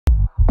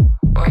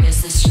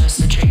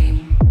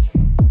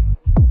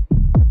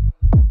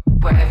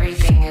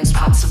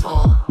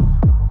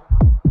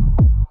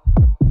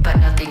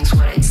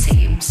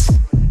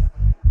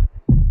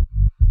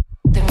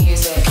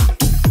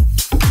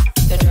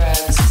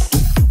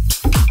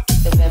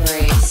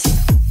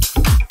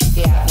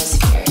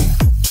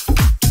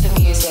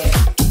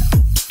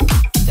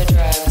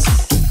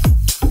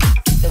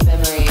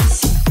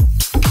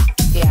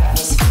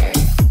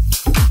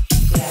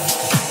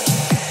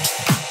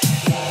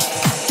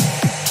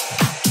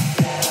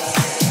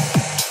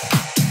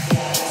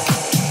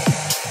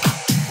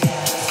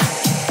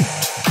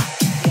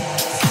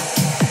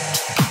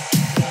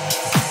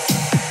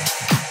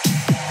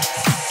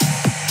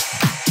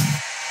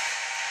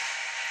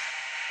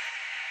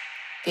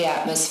the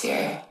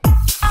atmosphere.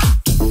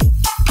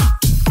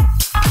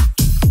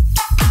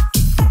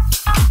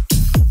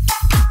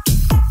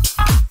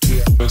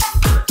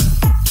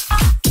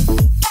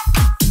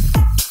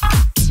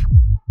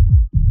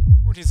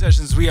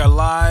 Sessions, we are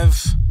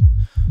live,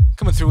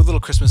 coming through with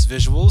little Christmas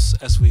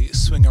visuals as we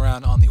swing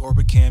around on the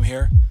Orbit Cam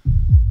here.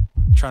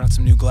 Trying out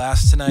some new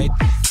glass tonight.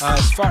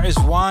 As far as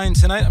wine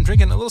tonight, I'm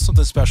drinking a little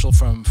something special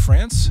from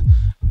France,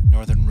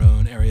 Northern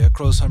Rhone area,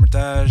 Gros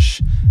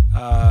Hermitage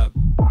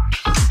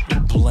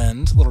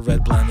blend, a little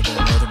red blend of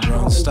the Northern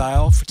Rhone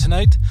style for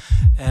tonight.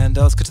 And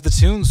let's get to the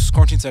tunes.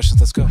 Quarantine Sessions,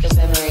 let's go. The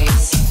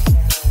memories,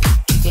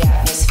 the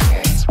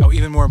atmosphere. Oh,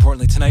 even more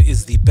importantly, tonight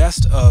is the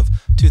best of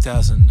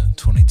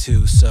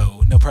 2022,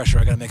 so no pressure.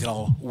 I gotta make it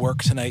all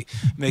work tonight,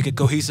 make a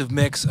cohesive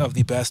mix of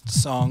the best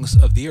songs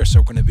of the year. So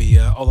we're gonna be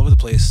all over the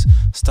place,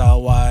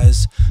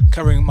 style-wise,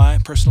 covering my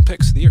personal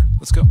picks of the year.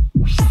 Let's go.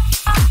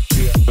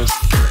 The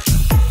atmosphere.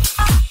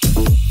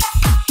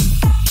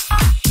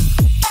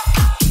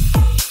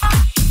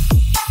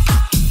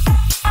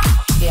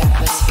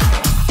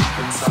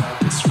 Inside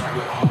this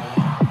rabbit hole,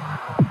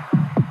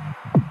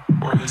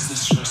 or is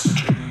this just a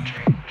dream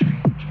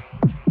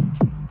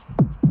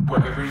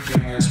where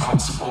everything is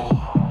possible,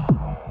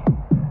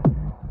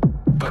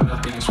 but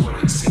nothing is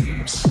what it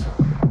seems?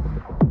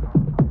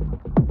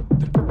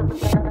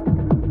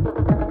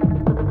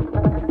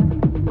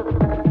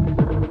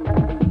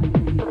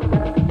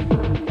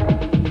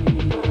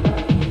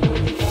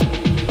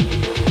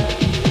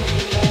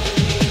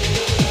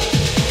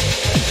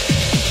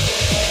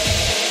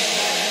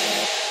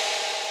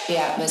 The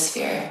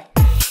atmosphere.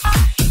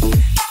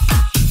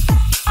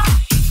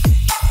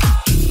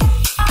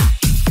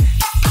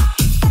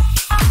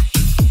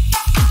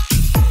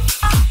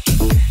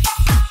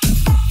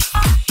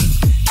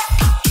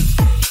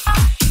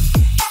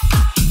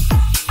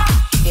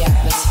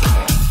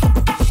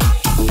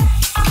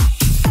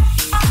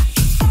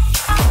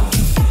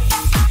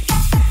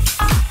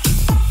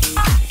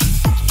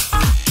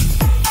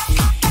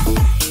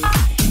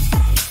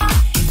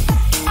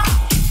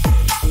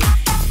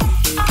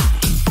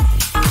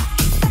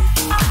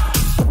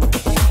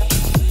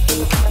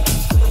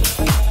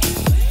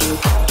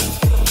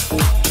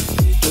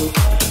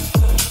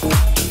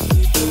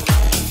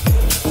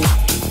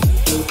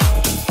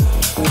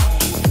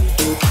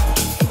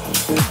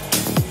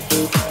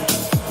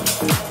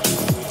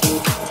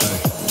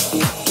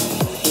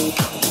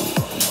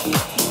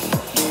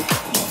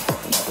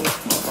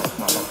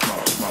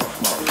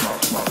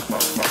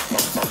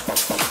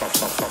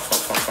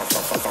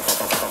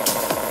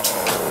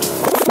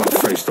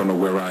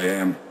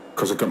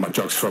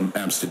 From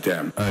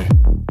Amsterdam. Hey.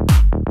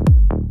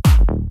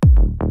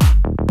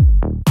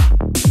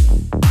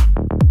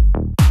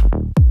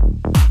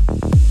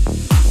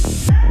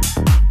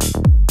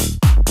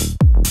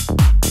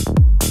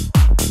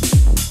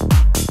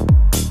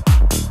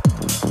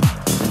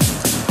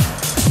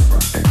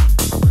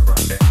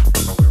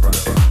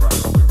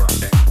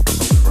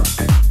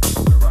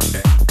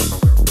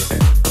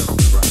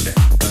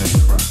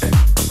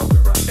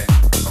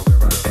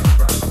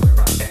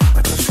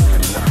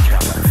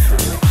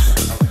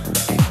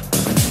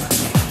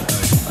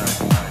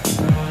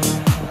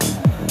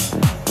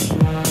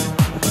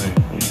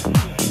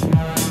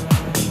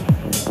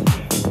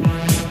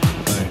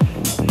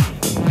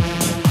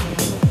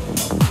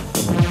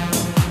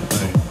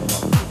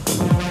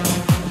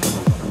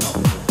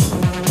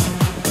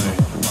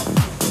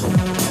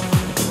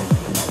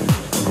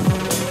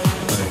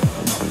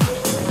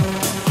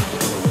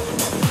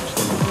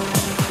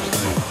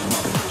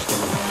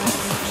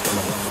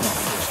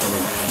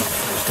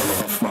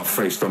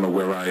 Don't know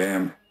where I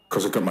am,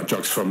 cause I got my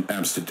drugs from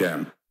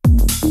Amsterdam.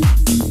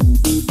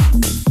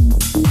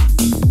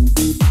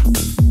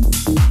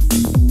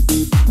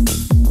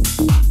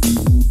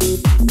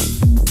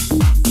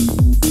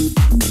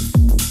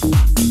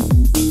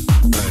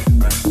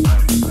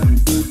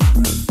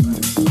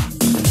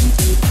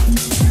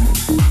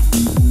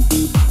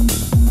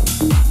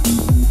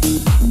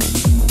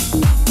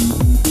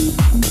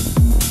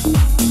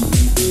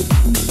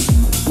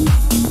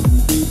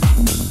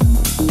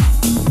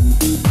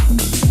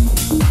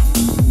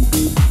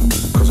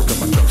 Cause I got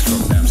my drugs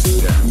from Amsterdam.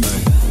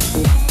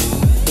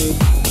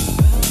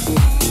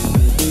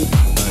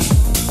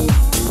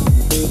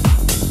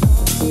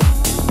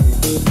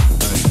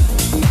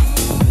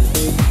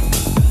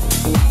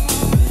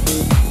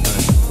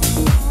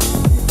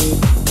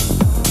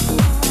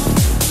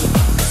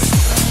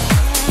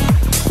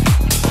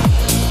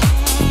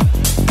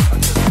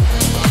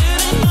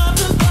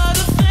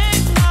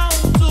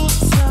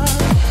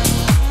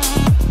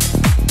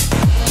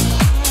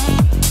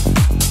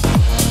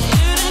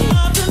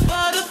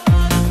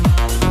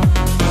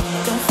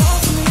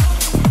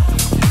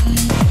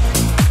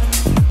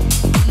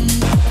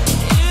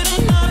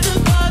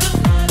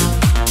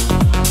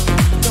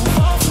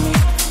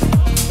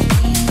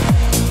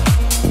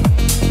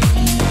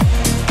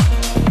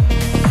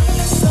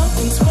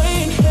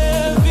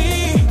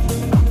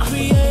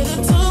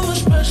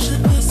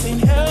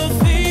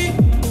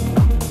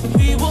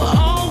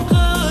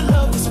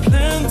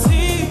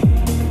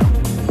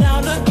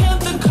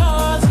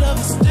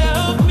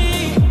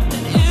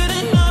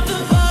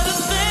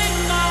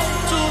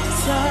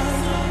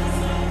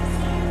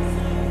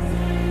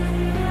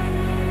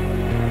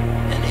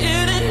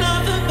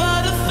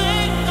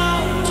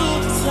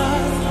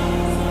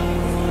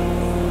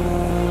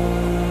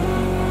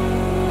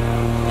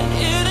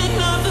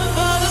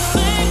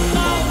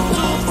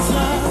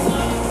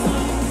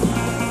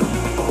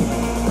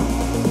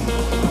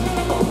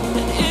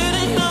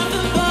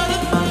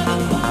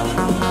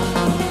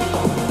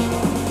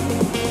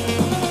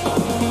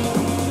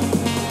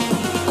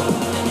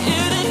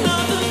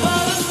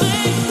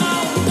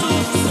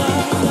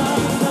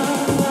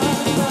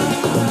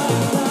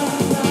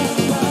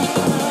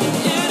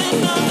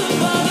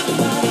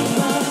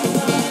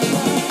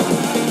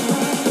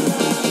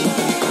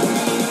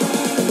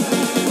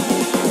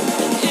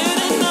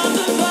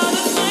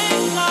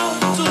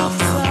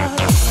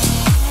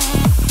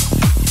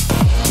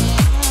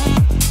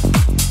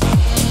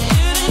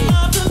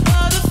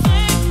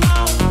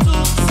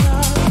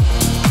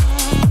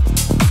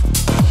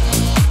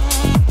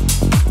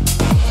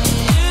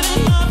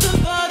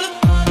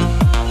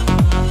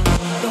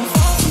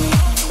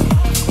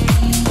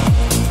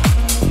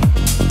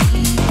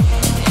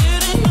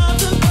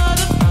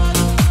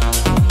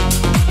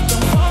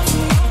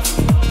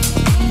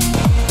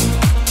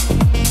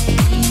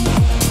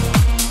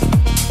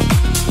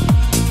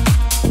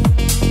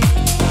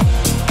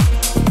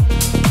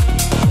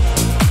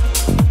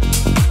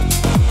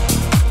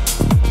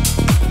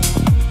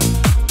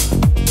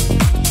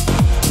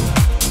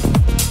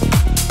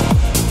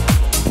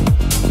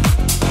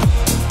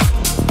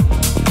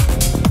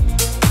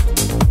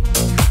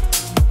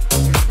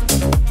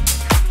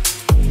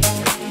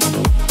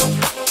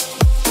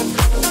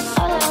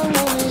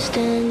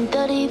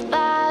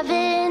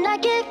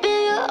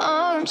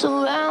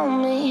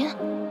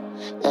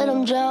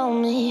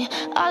 drown me.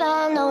 All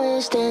I know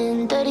is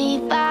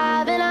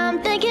 10:35, and I'm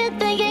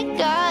thinking,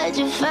 God,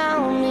 you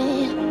found me,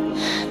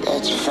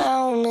 that you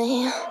found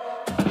me.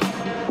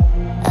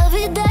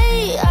 Every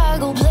day I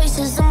go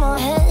places in my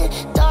head,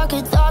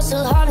 darker thoughts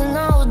are hard to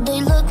know. They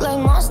look like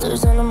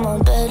monsters under my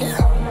bed,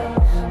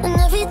 and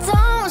every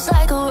time's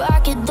like a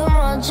rocket through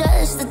my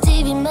chest. The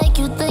TV make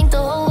you think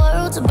the whole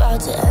world's about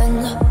to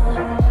end.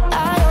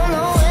 I don't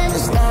know where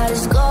this night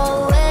is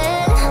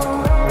going,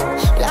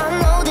 but I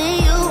know that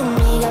you and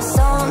me got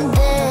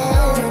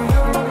something.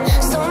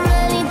 So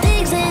many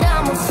things that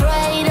I'm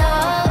afraid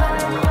of,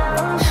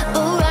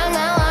 but right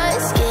now I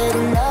ain't scared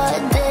of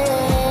nothing.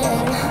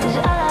 'Cause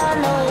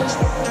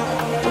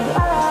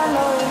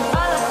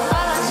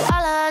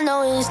all I know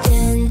is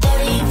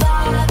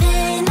 10:35,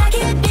 and I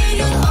can feel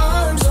your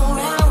arms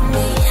around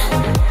me.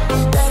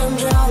 Let them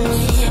drown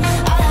me.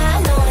 All I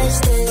know is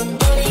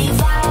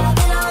 10:35,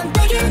 and I'm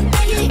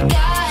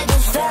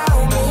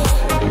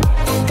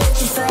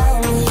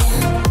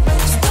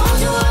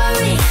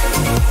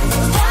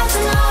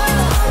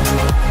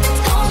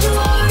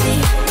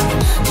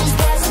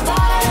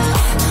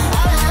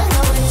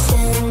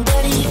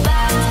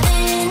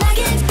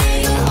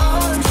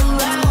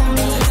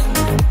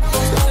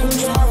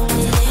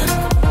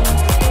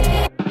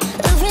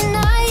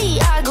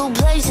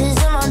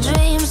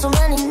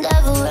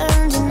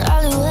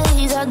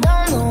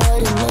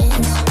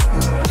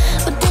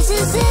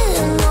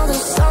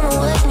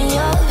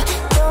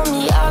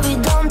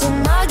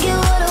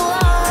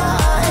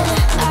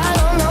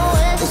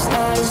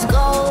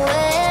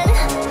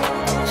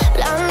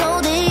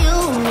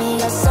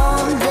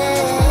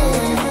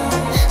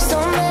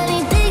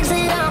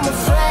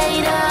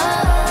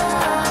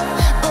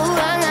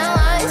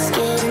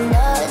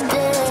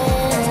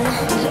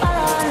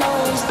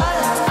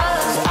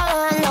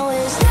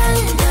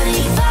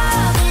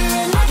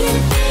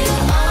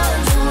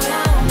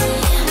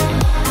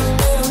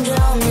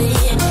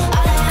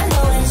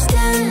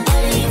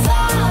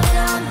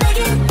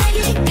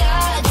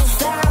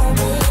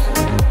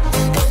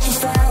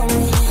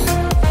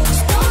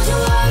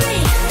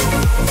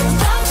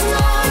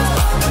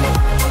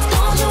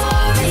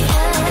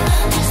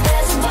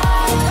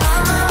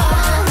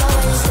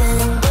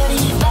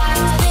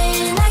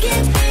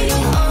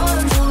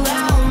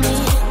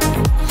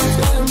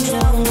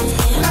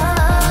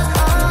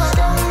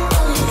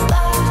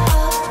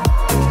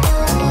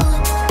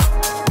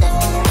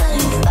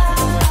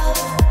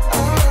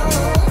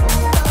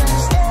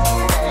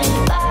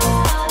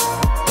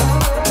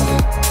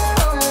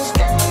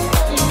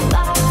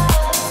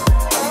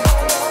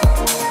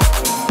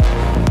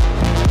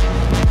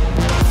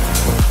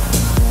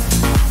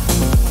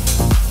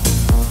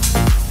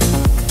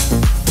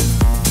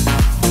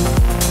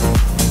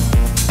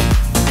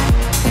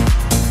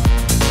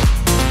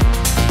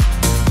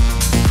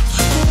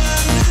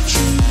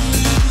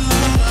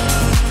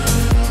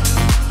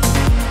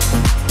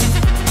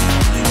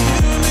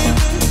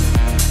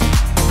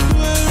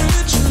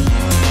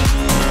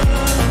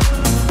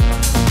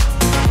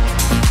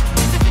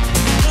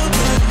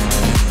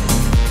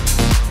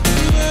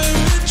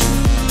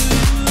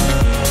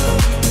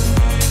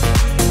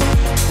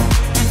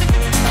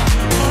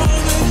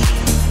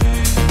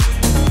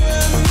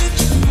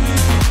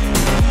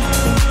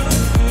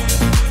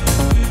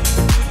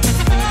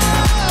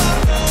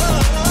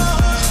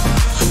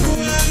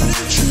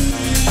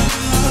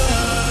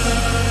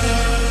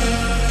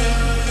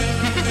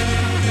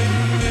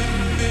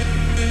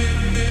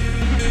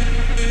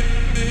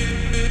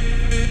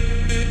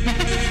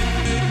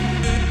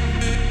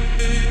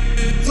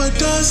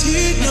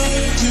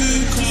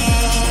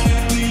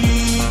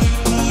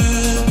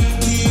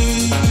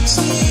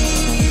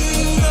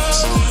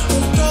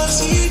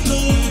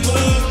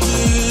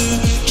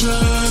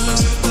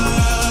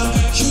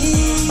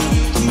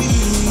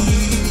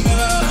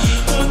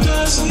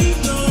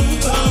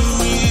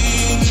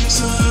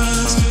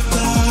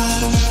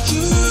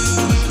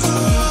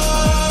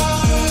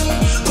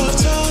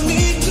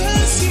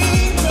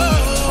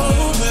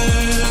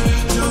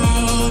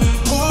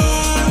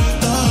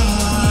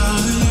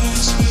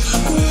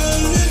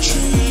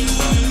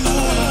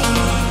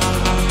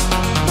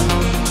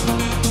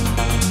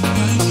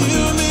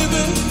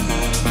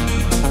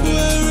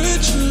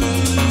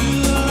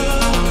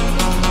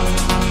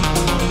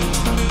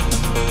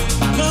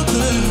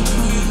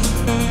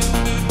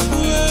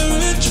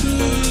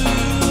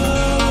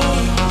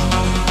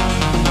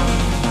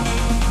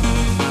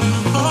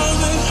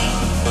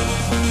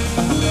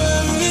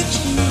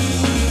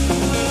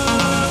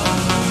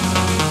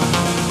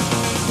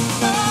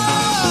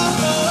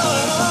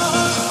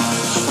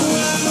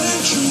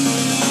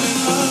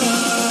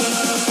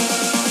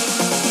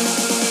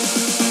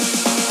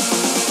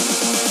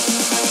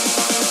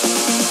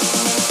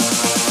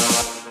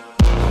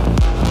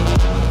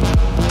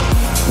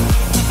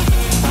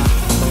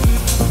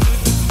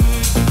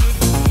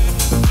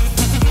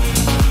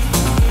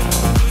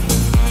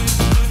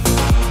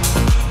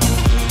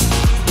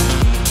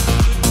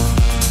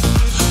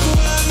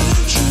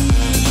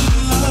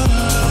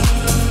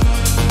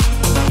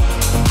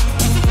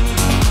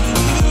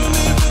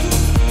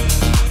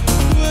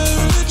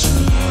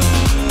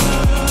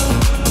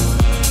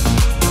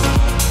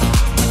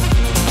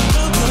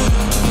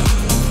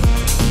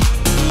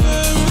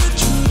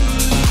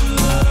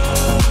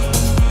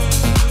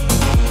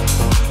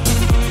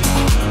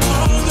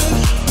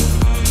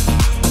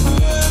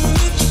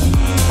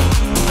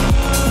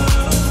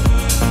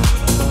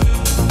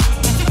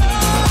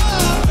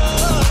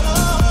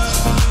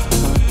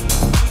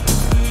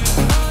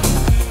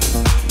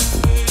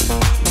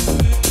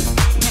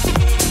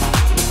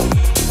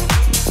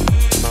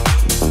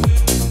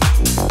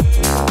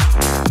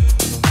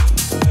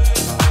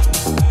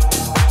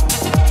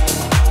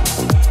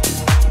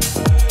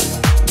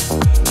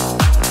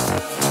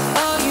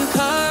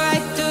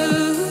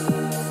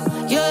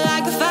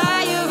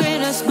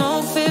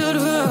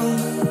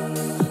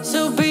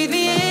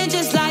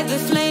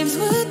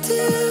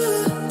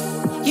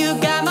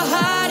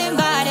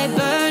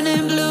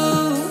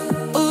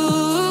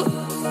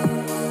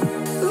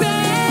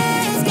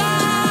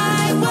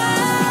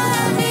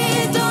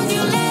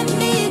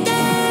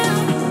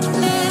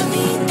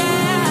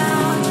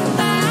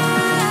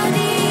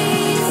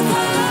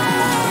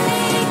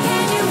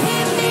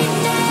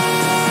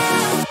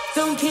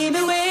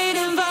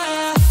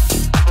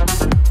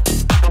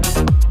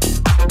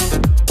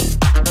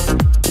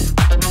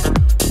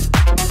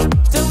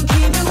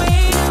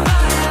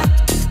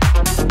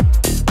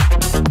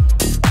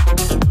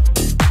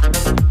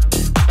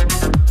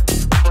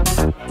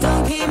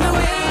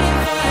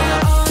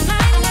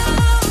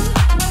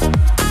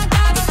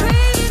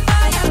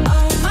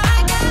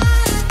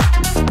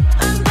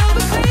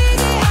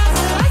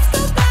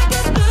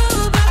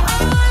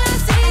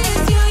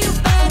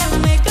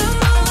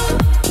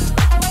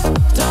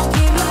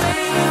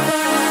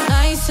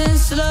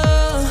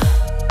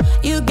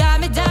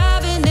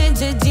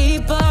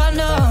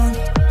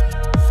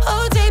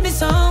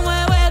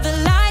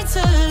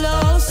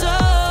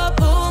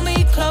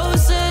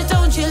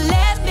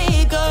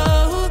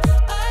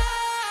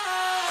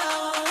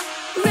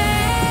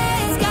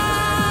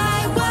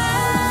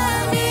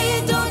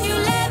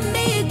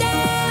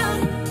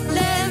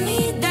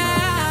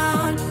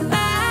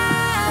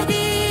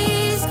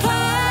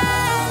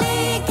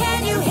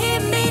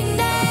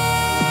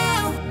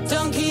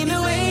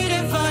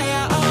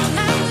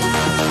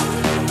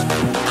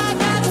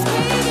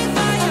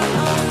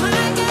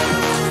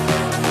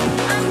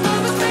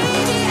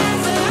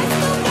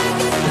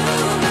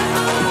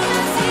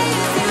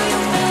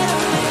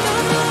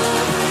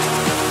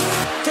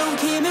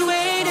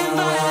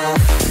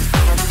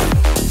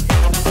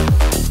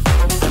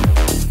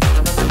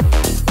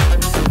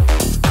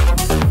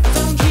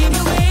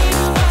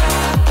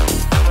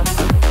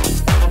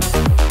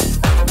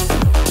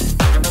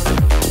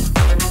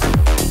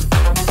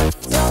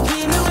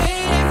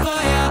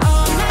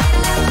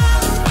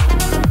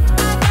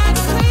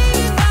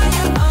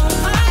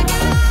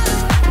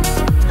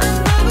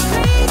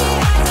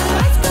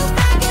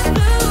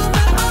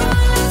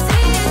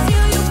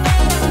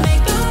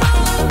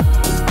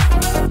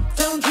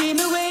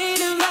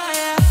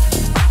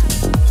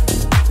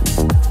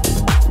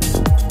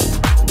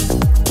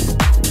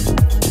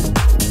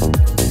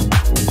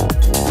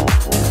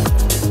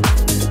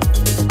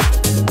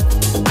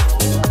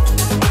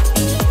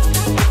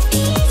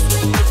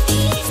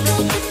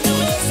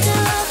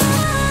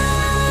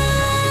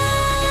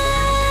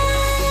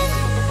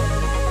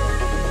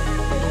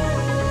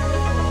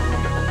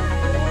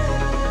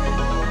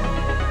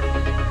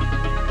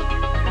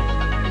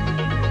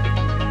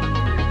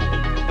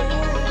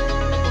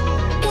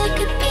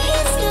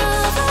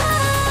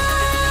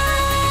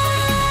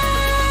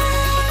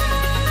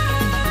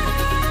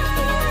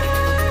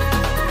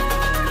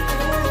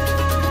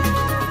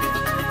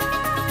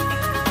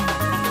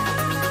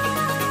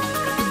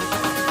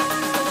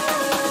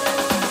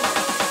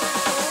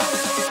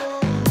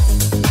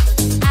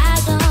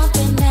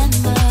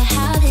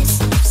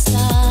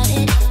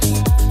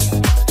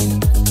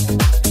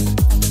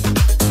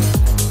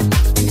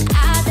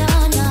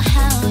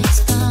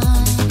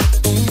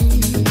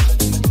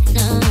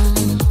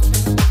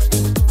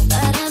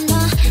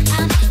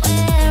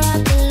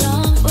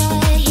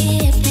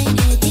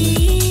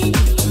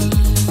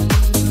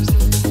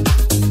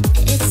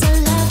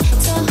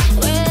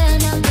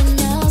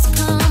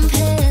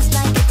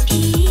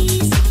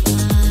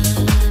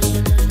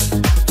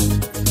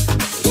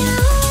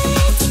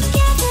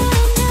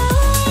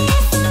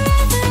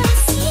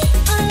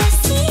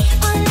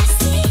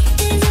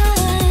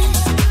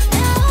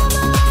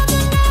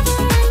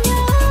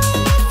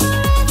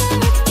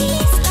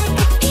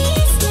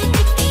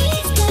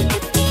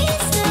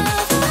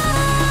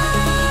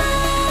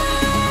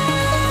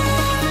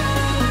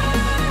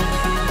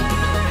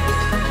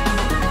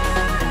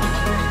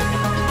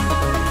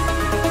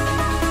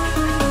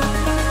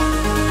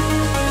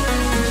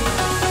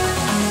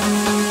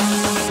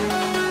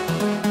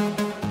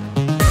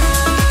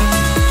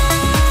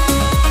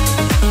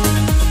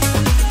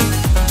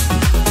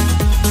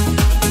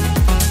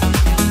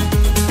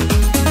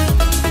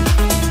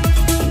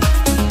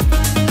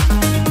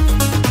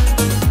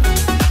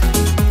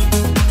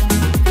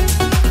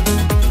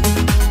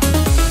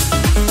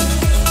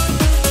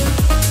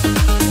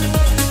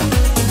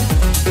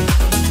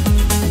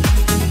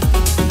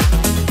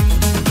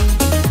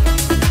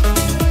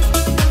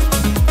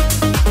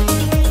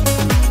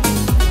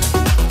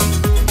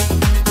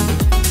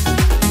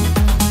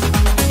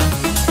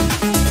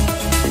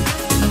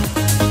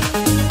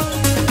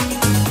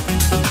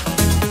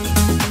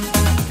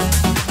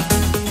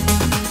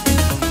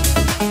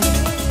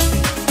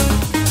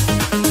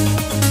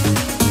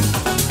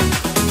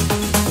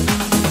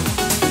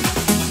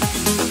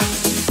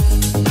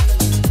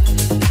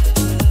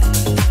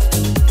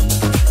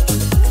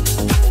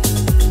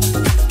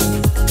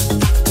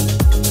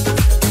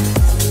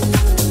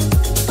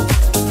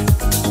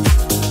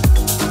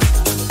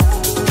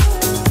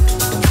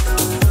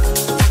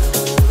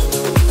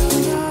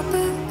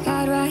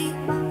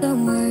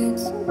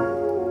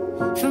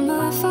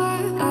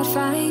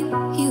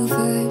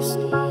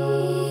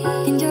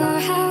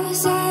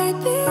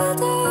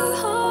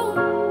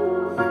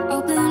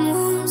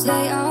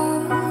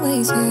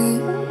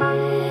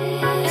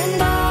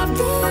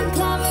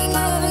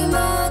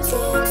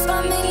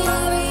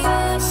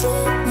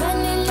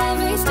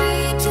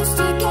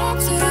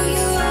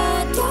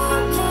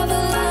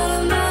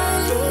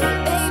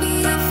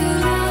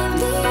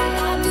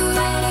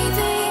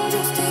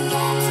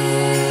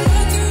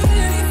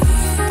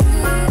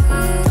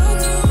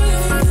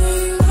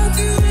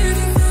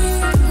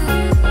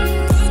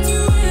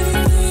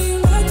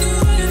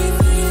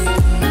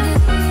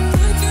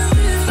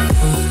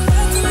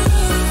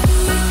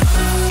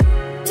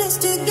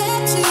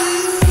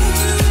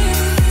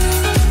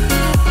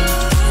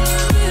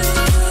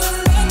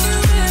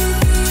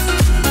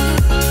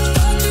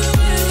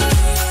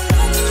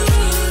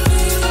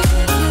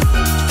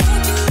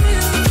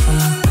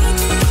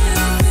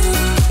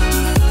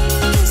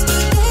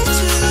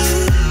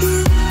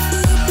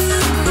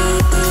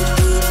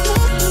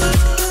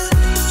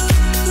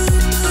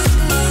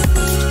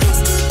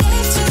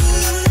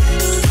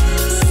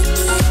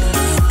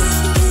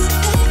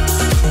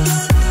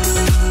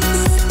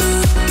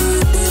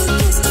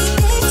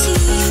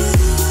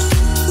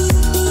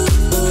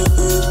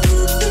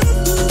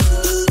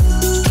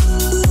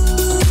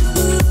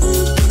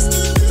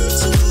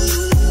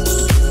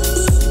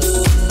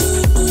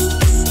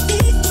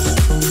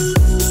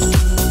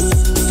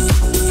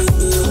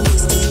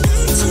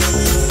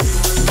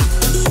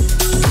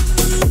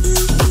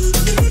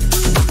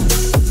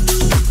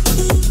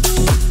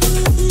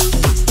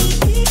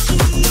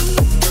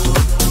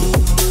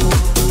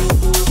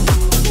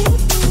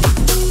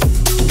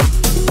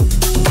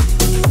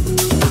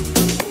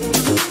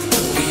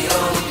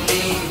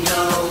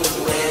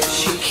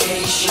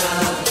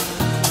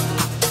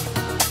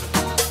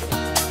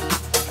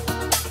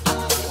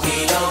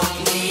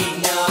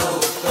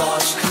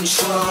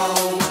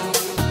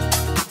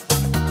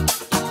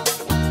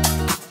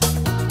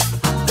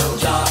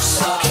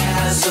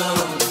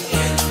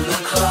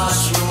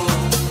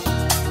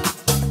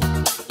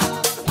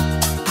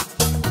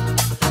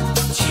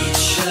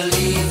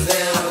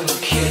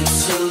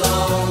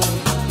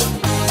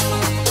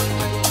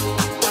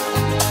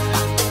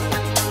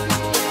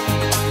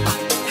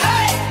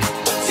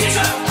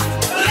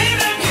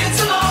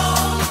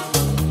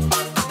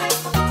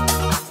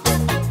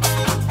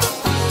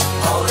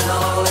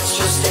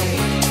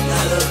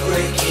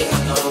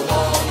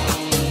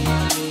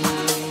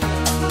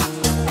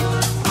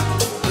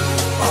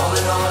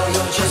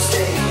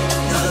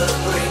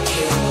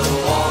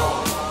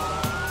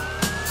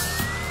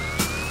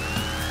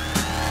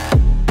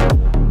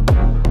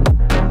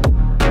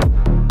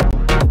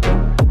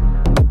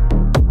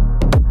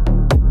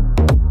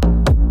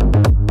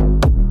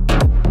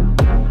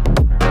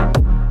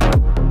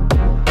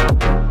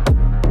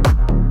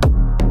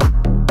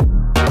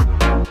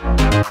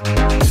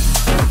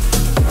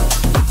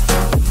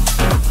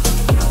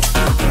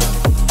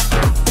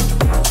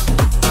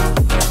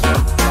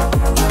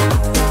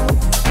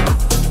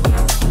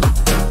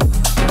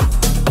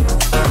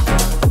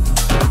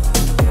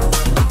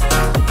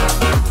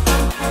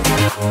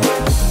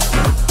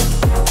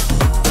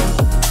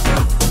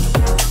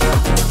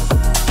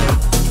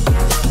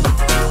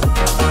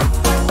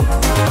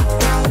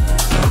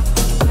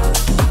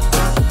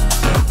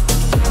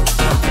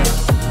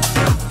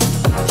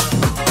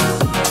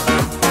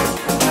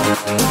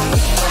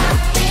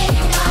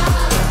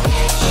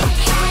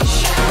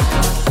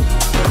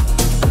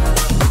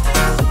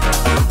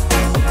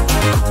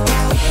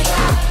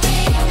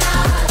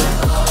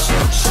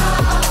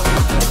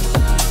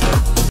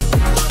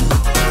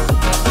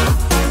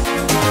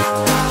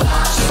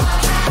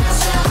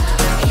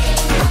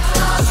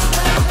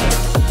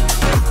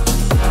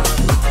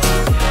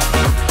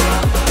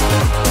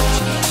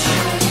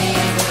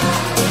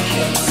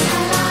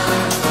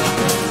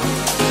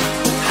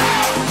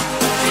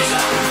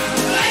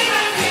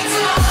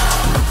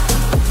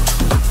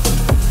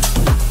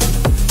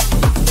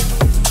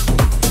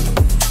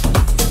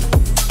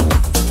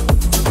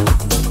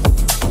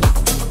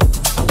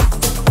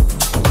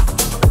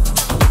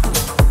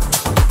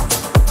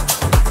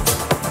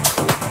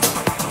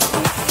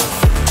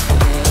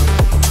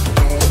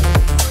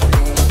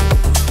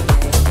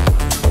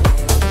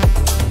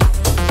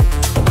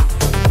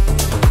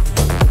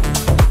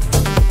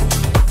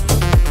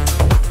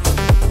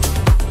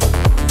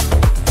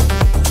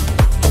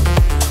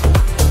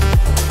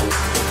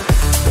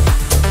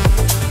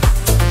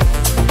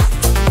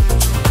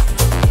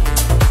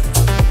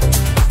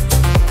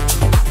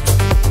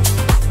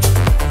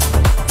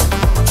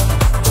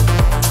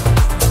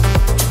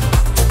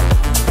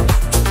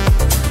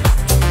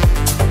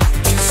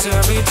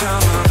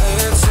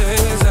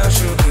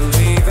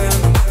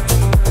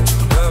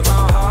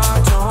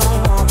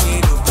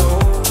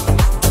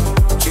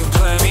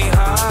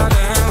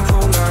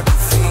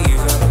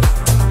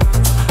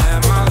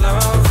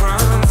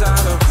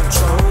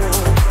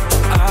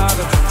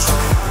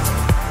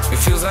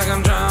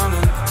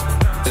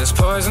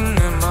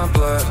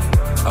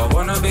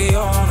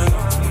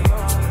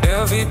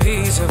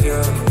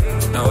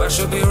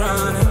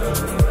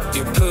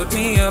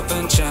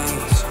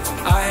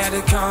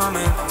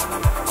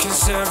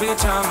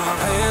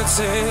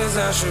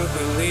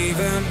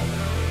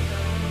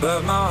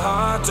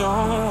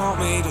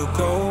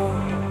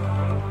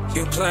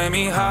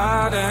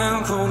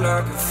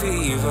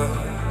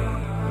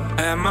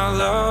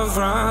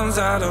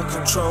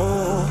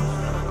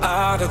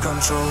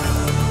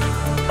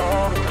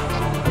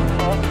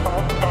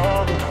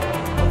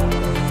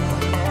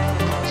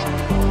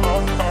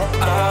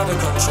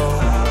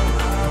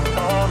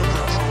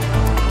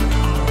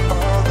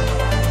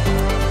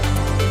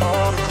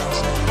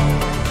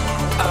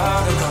Out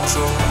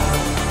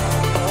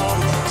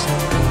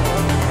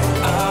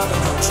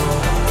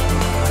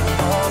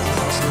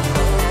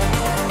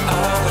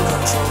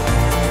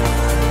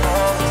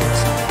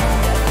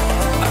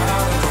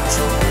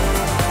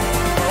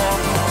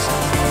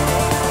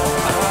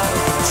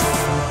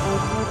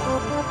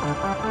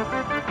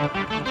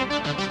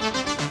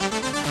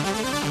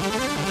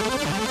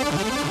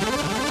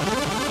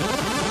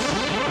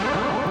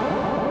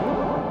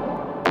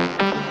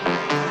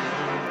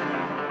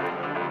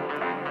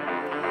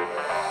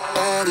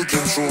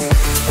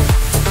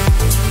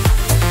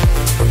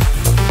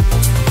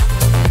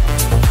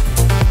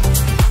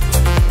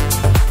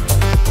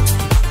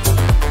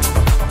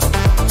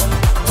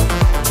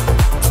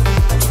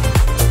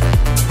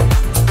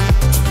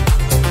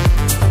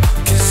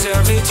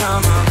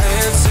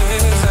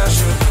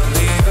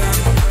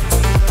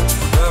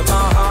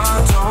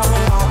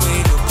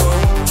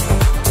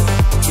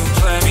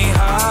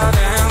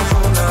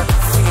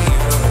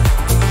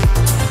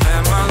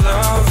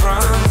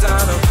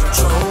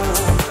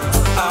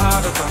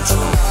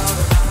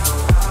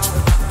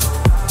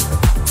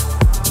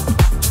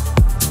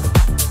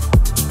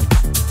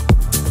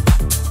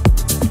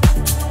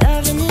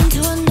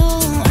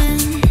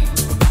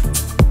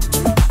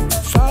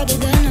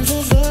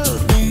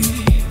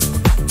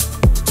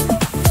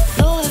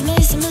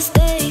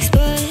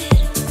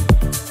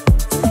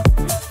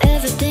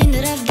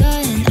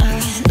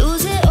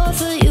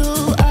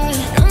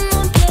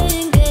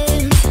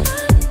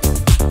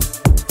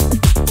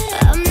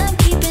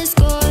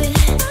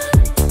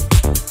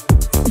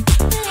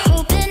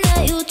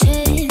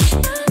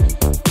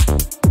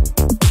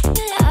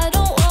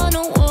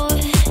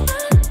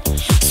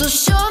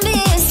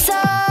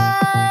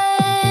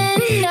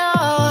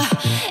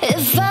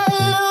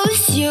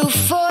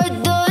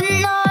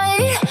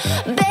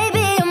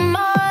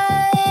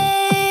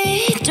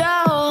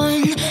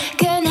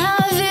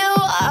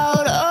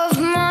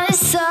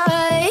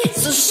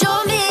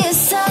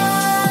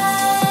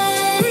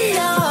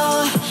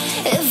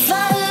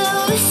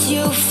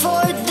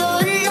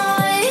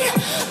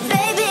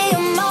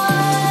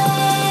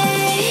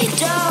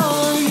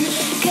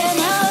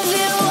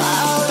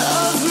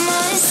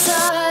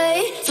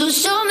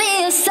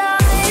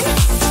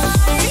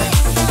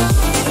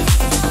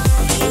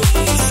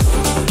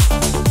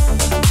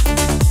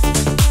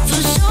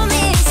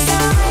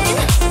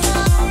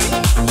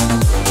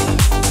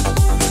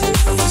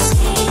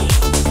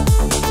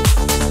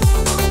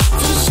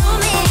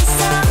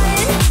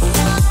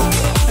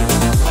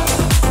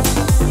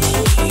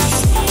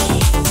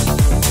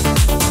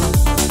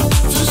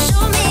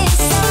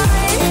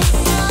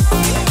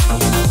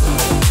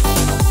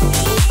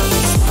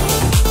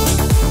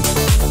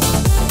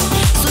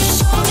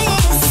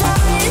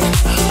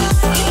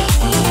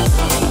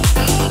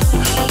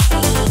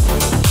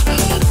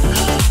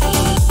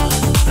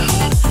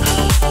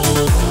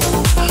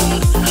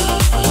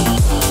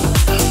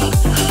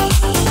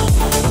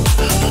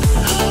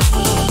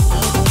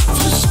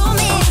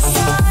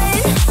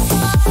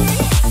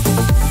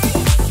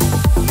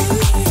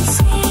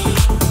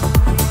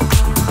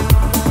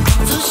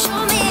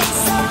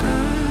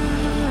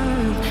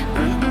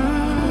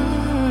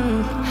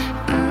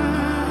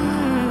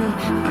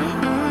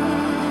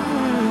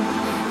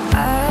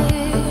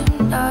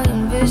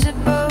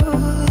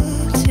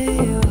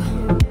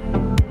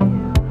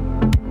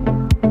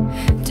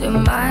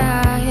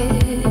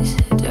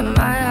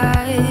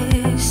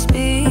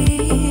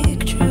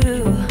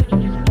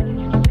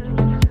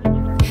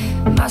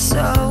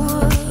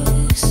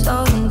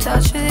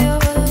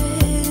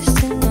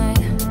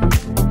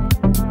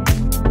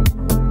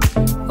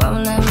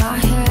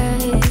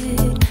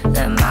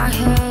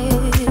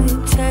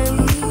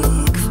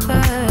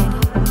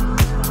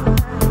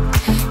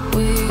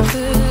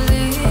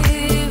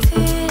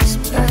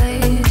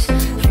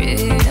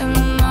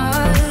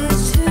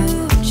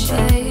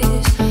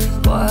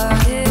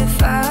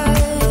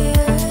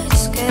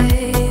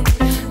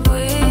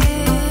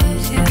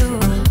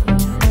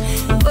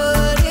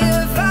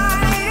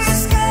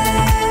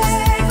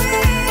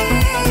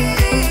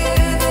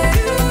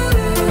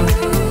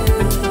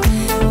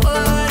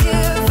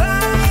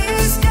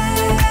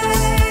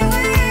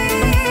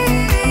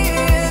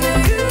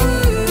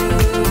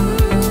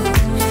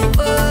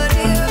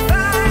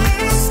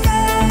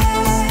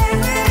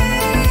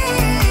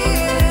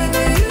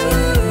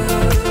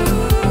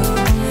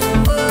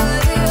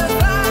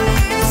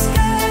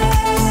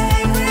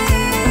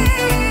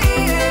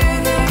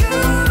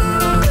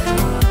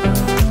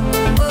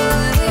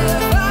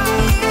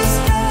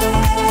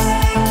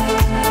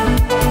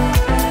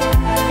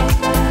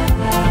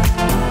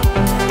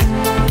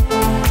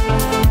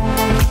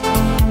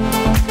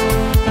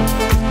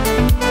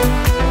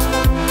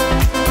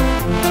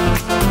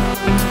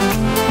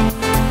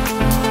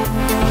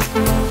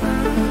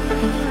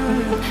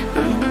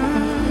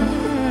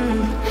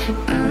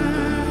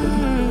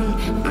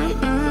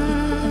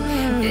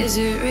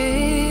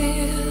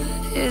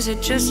is it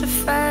just a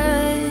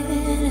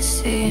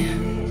fantasy?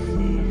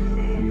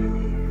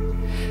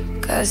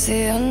 'Cause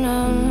the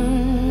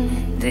unknown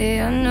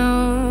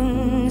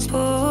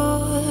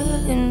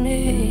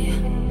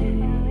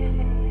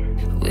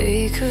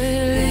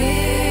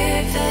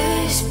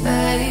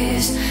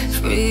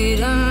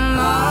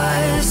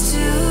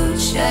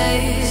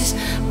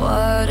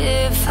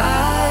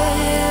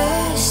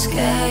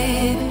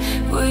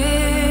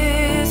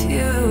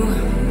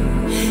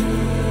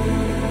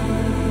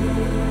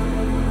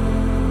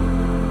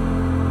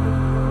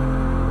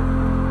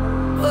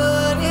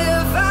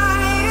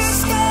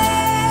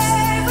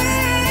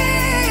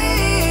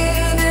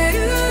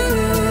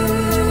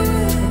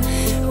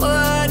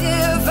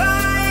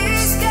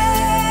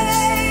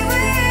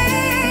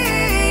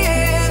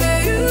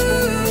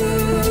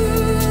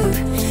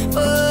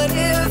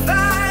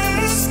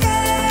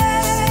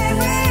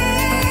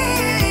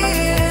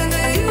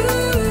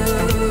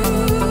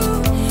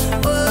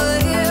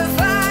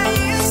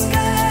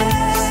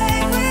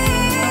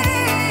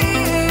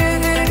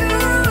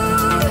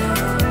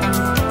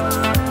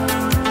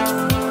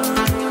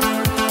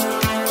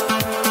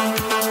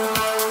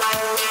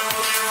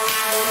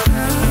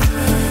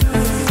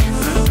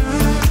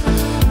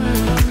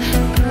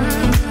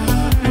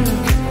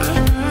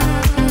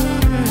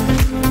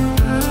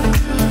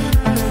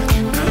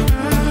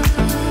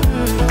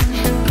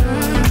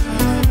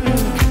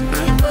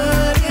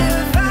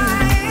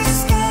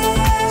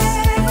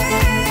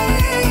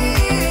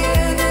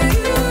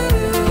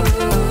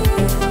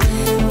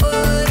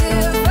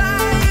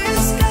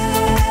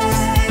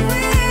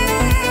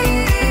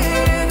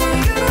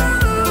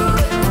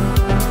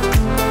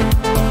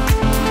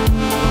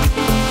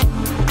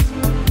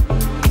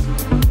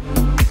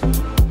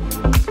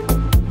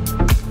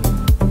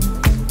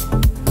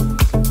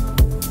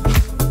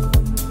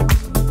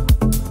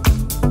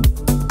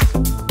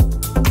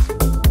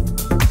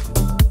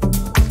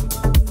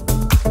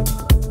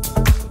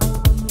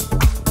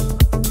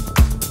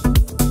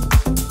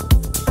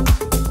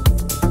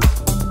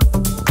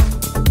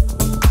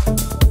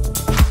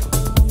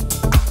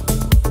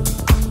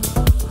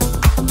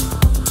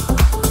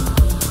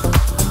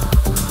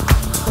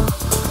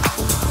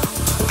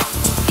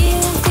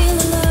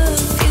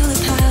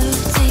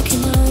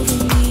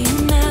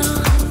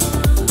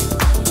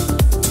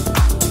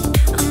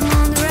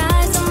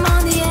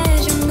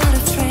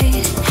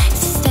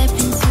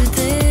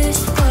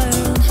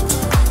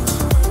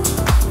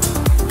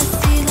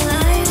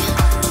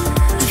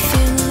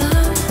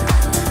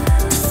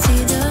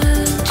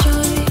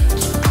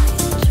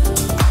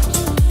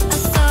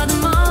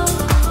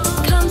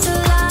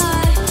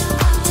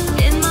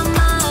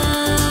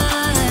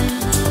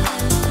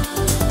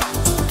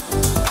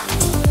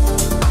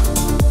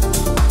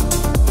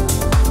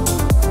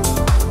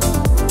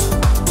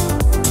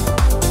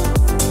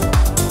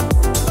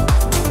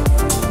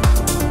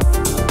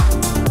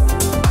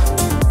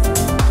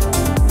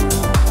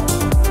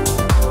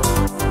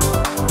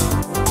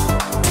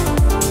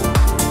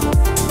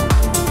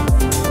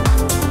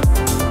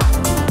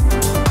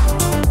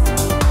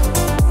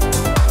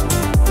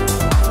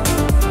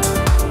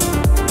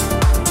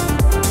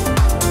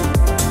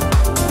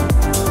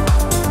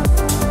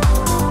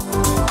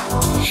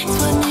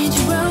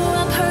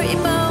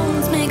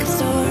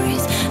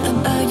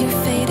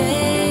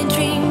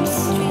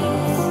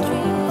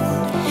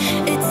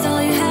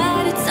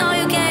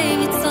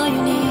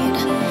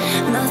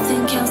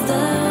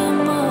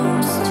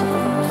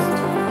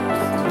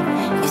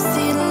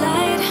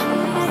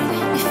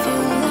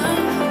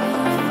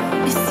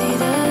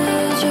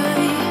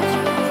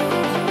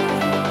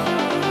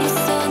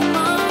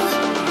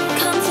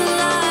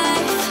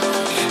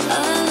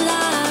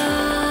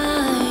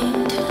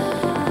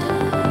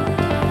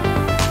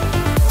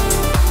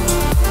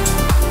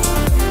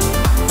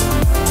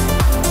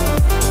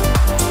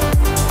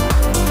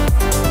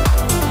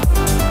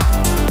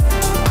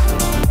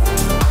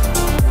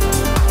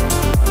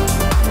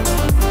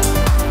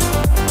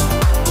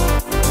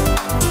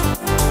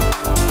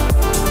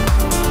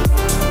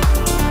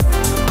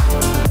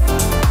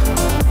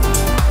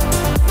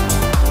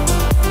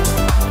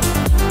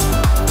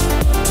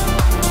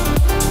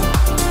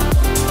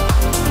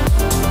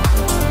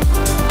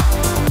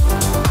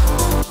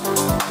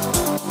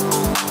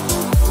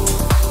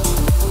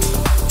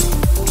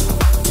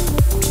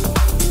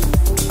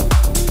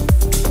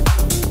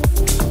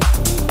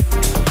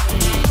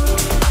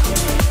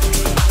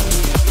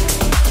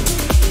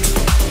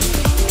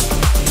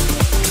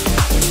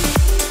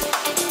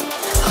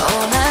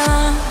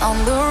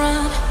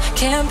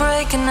and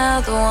break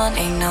another one.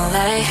 Ain't no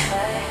lie,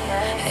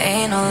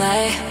 ain't no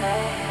lie.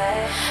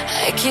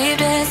 I keep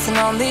dancing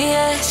on the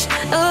edge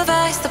of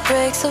ice that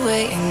breaks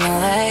away. Ain't no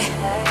lie,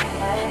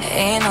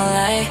 ain't no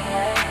lie.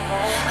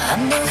 I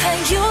know how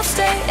you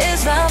stay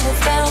is round and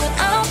round, and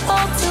I'm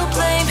all to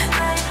blame.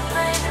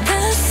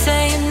 The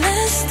same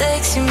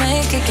mistakes you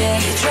make again.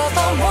 You drop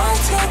on one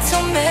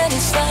too many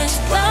times,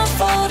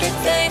 blindfolded,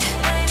 babe.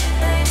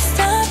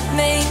 Stop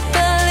make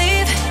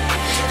believe,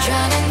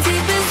 drowning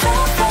deep as I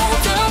fall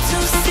down to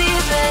see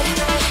it.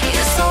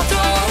 You're so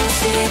through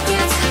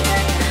secrets,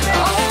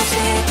 all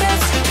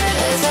secrets.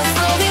 As I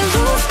slowly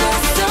lose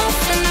myself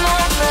in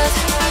my breath.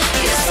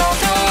 You're so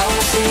through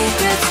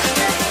secrets.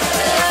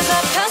 As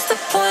I pass the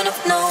point of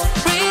no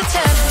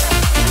return.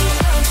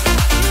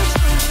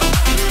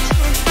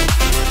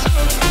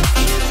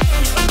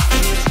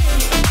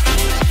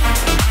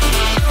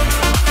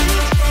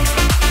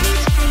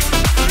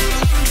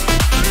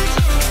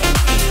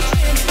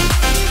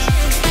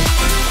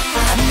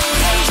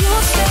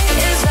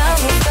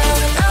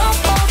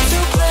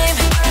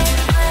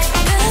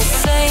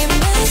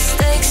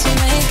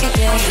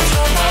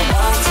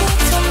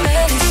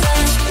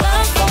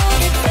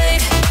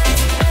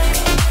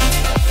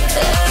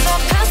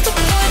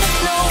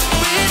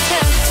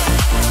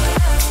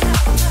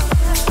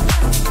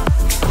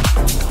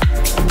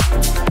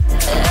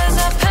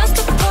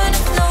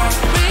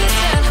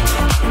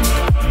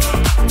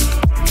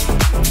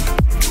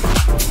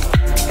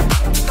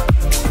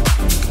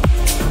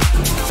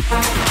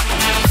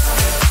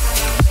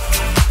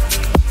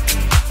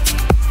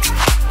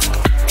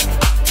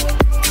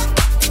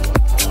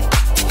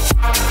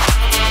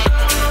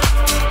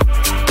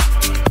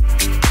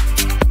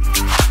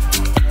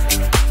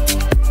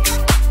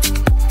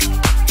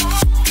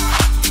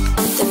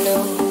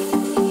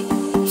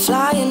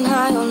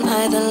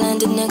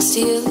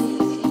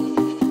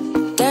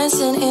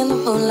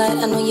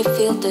 I know you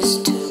feel this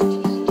too.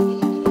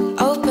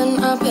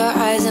 Open up your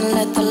eyes and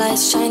let the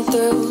lights shine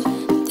through.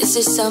 This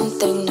is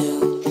something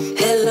new.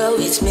 Hello,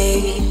 it's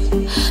me.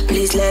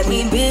 Please let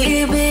me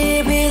be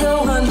the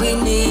one we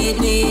need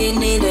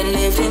and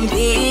live in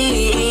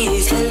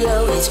peace.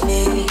 Hello, it's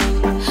me.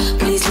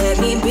 Please let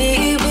me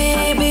be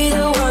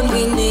the one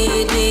we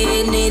need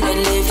and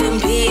live in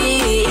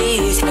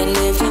peace and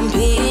live in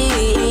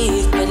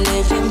peace and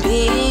live in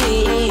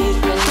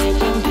peace and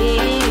live in peace.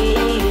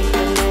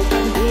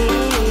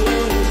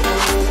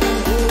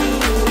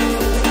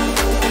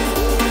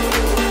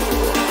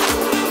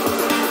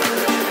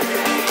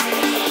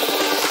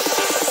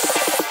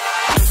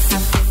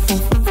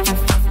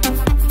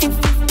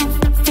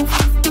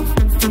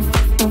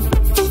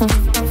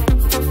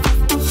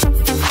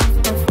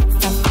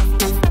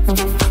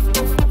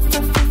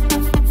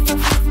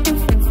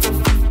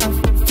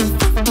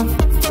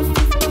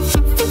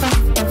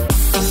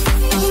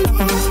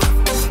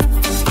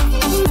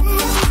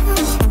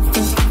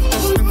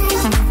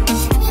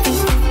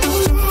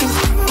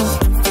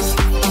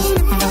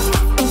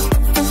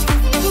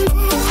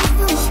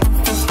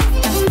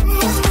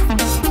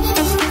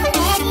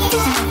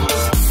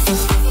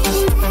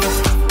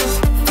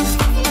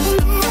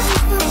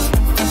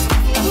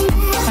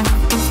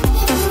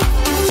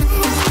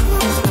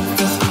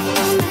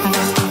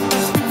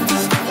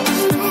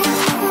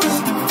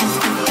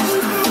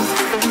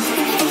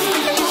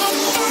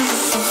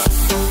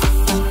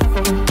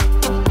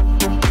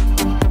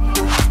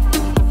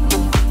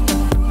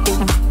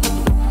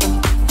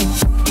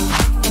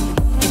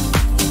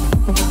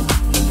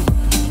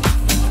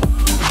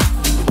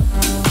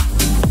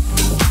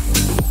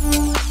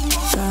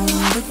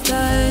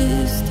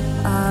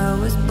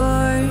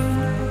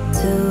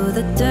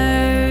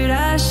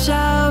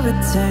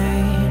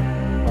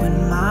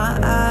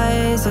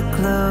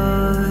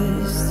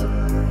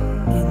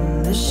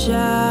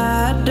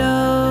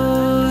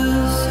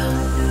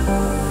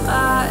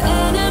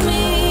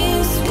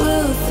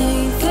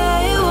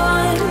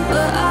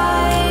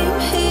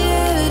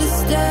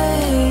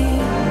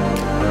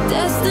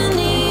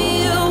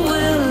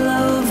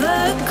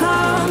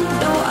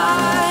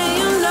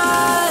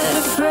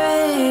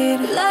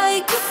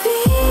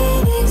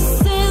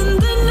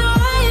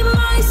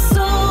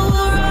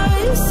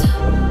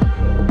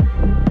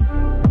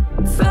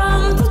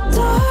 From the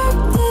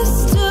darkness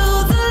to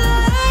the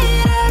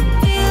light, I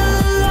feel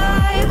alive.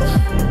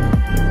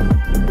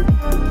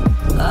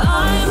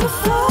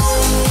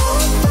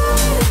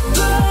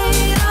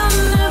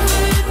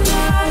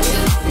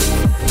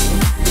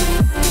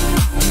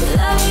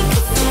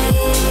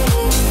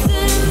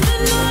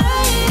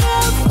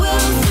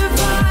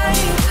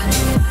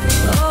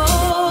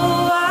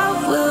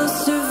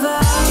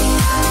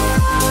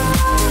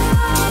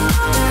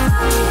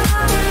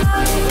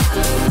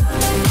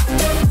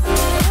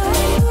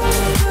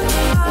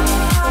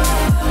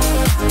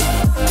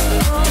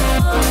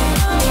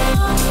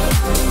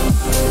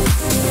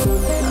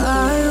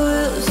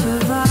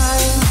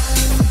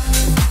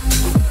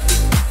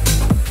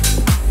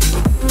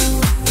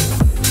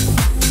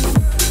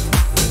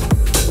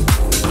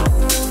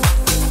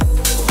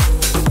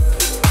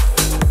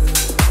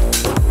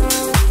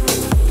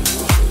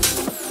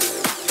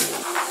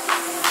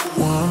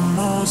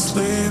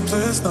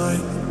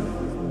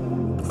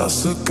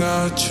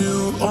 got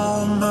you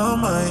on my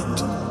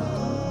mind,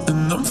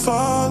 and I'm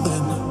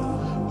falling.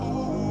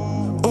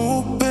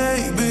 Oh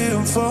baby,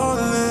 I'm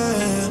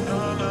falling.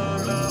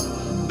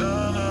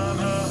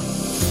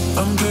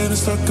 I'm getting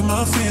stuck in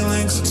my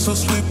feelings, so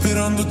sweep it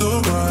under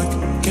the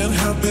rug. Can't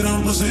help it,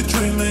 I'm lucid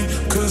dreaming,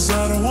 cause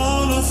I don't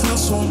wanna feel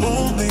so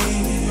lonely.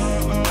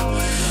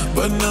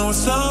 But now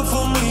it's time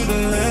for me to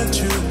let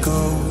you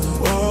go.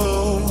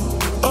 Oh,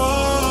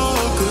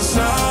 oh, cause I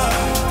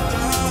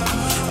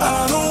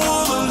don't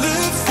wanna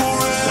live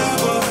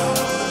forever.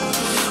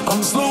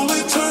 I'm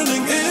slowly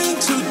turning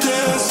into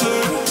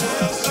desert.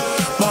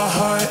 My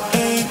heart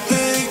ain't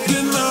big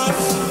enough,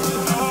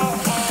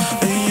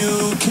 and you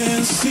can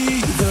see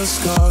the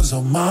scars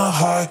on my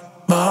heart,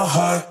 my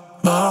heart,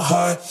 my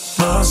heart,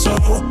 my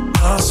soul,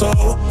 my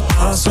soul,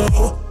 my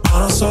soul,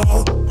 my soul,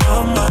 my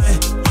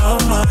mind, my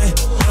mind,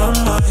 my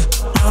mind,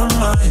 my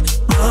mind,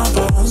 my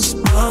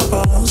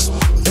bones,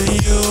 and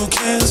you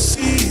can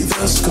see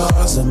the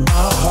scars on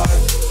my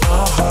heart,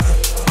 my heart,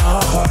 my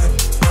heart,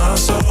 my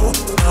soul,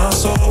 my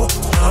soul,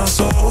 my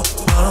soul,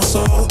 my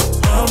soul,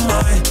 my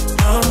mind,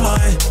 my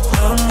mind,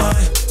 my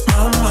mind,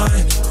 my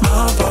mind,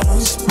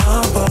 my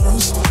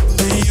bones,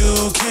 and you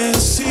can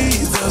see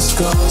the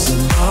scars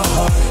in my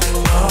heart,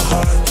 my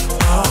heart,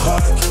 my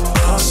heart,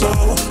 my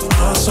soul,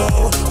 my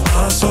soul,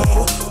 my soul,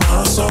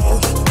 my soul,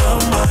 my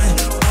mind,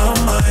 my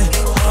mind,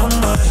 my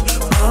mind,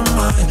 my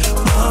mind,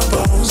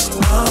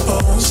 my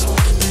bones,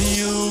 and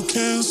you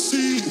can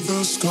see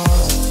the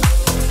scars.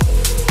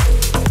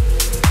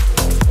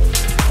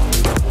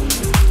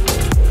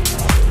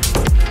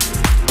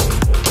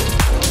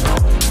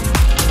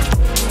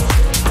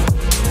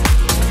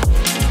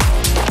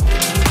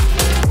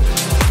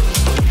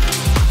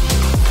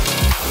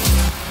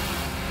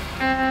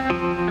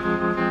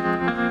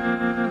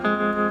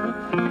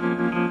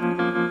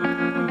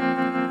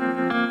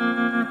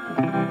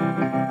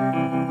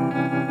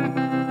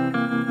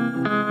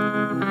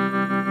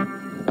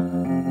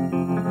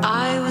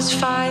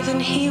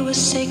 He was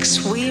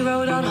 6, we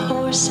rode on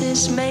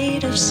horses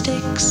made of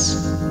sticks.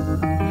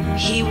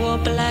 He wore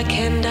black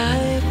and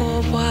I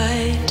wore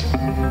white.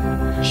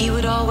 He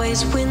would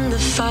always win the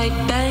fight.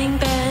 Bang,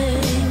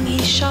 bang, he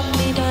shot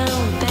me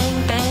down.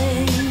 Bang,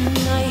 bang,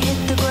 I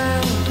hit the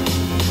ground.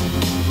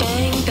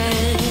 Bang,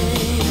 bang,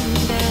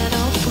 that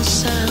awful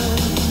sound.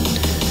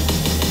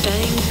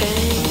 Bang,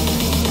 bang,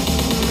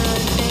 my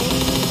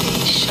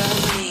baby shot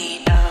me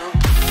down.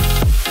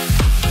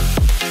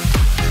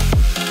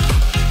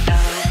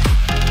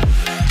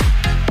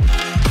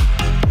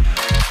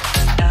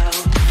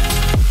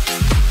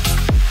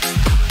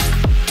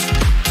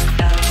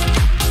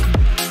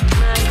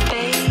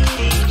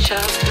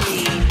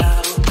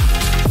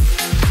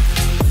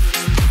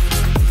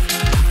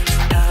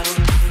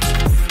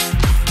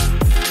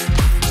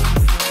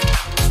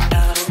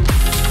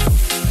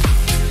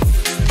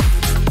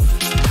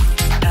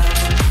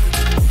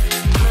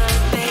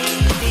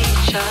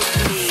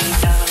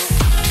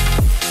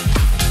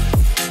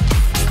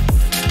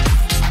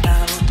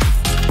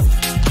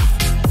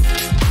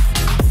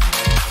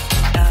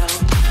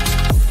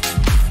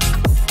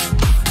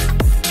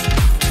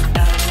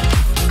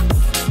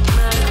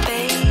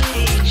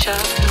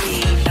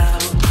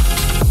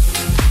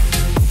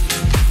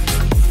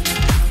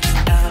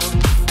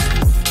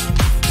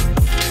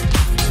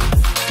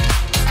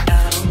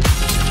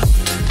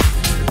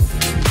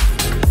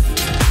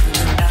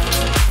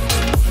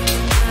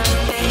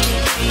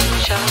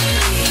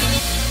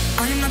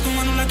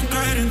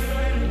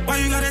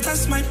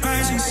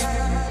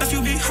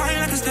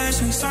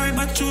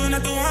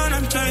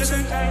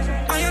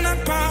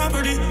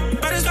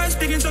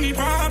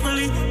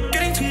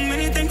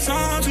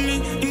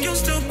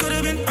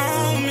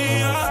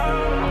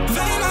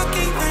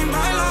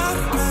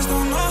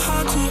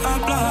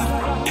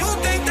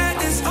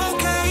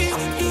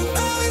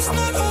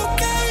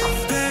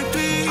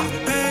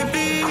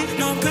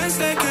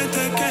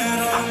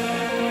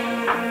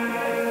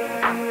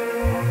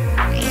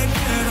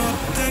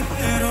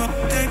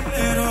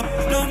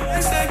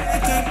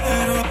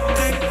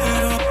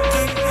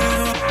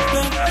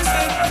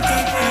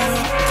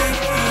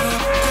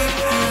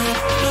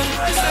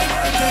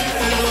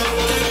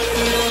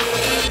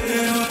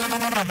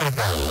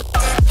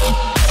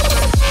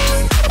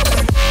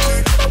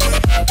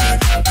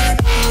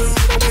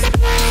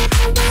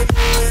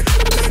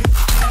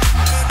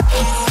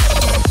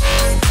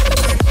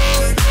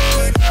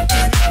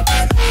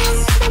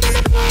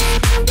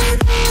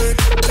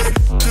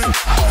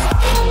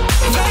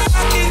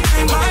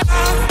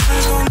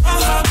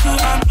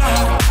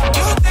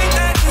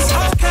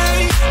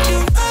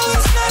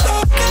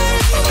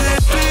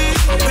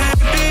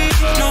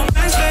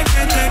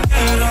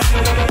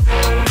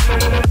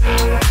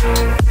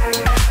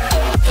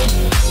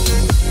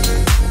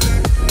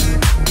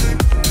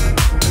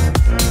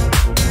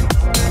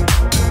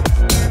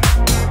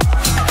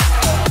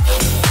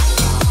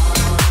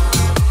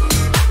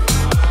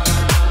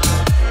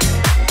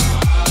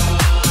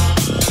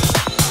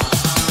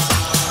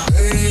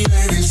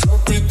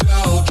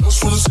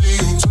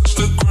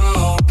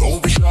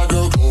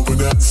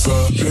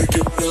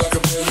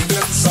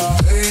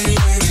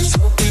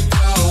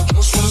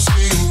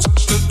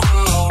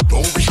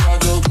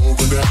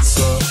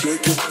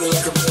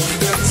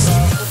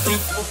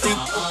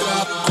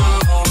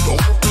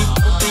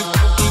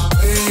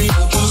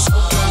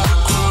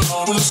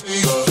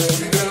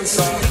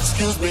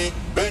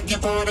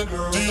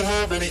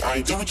 I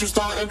do what you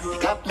started.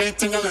 Got me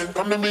tingling,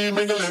 come to me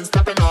mingling,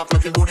 stepping off,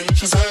 looking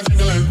bootylicious and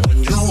jingling.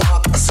 When you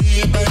walk, I see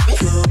it, baby.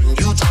 Girl, when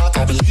you talk,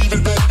 I believe it,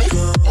 baby.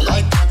 Girl, I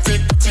like that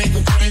thick, petite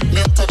and pretty.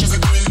 Milk touches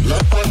it, pretty.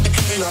 Love on the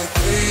kitty like,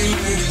 hey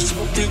ladies,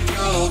 drop it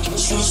down,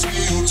 just to see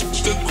you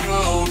touch the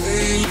ground.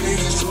 Hey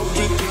ladies, drop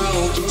it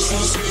down, just to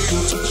see you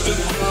touch the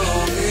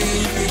ground.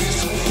 Hey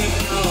ladies, drop it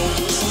down,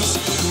 just to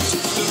see you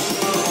touch the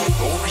ground.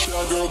 Don't be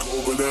shy, girl,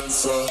 go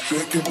bonanza.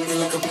 Shake your booty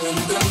like a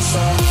belly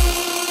dancer.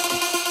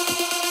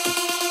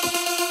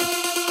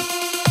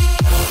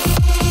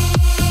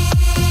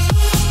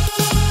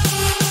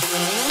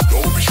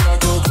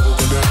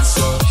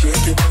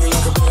 Shake your body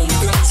like a belly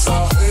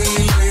dancer.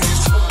 Hey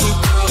ladies, drop it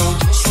down,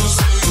 just to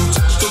see you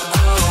touch the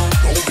ground.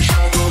 Don't be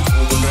shy, girl, go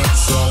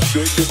bonanza.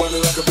 Shake your body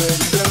like a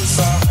belly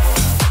dancer.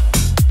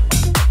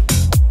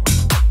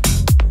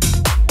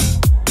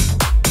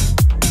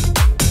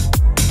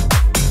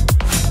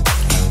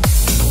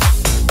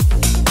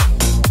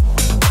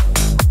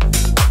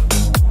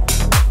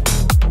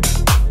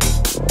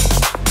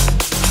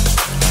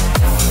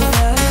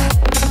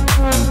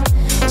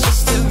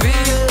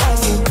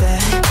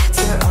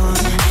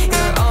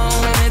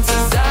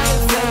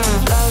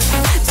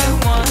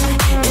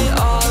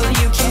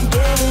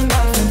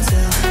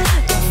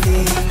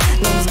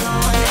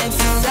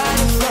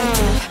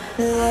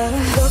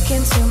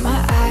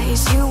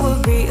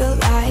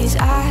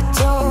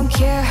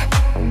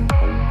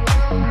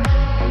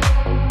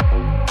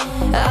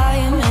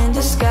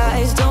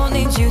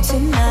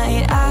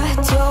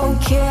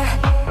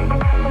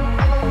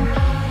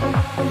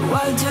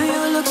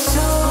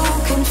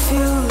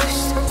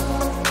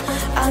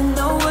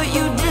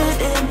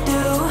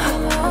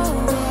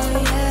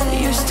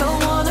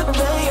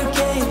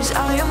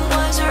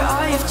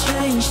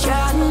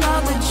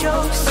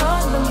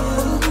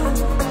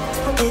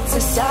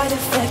 Side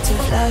effect of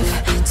love,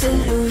 to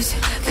lose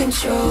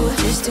control,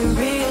 just to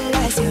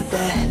realize you're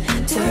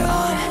better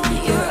on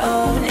your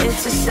own.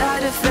 It's a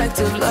side effect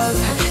of love,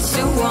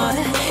 to want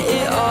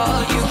it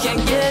all. You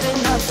can't get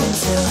enough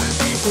until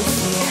the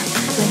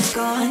feeling's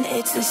gone.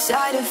 It's a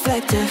side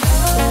effect of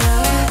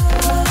love,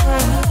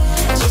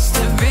 just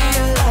to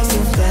realize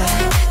you're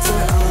better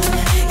on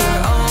your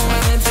own.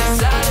 It's a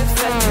side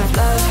effect of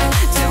love,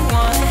 to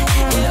want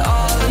it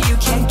all. You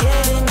can't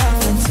get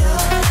enough until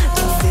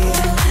the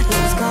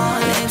feeling's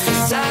gone. It's a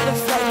side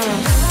effect of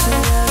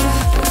love.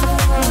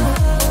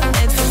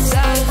 It's a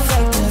side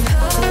effect of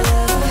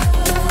love.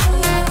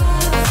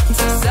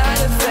 It's a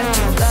side effect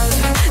of love.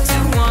 To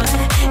want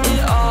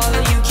it all,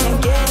 you can't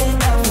get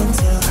enough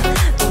until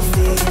the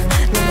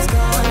feeling's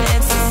gone.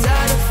 It's a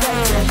side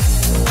effect of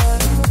love.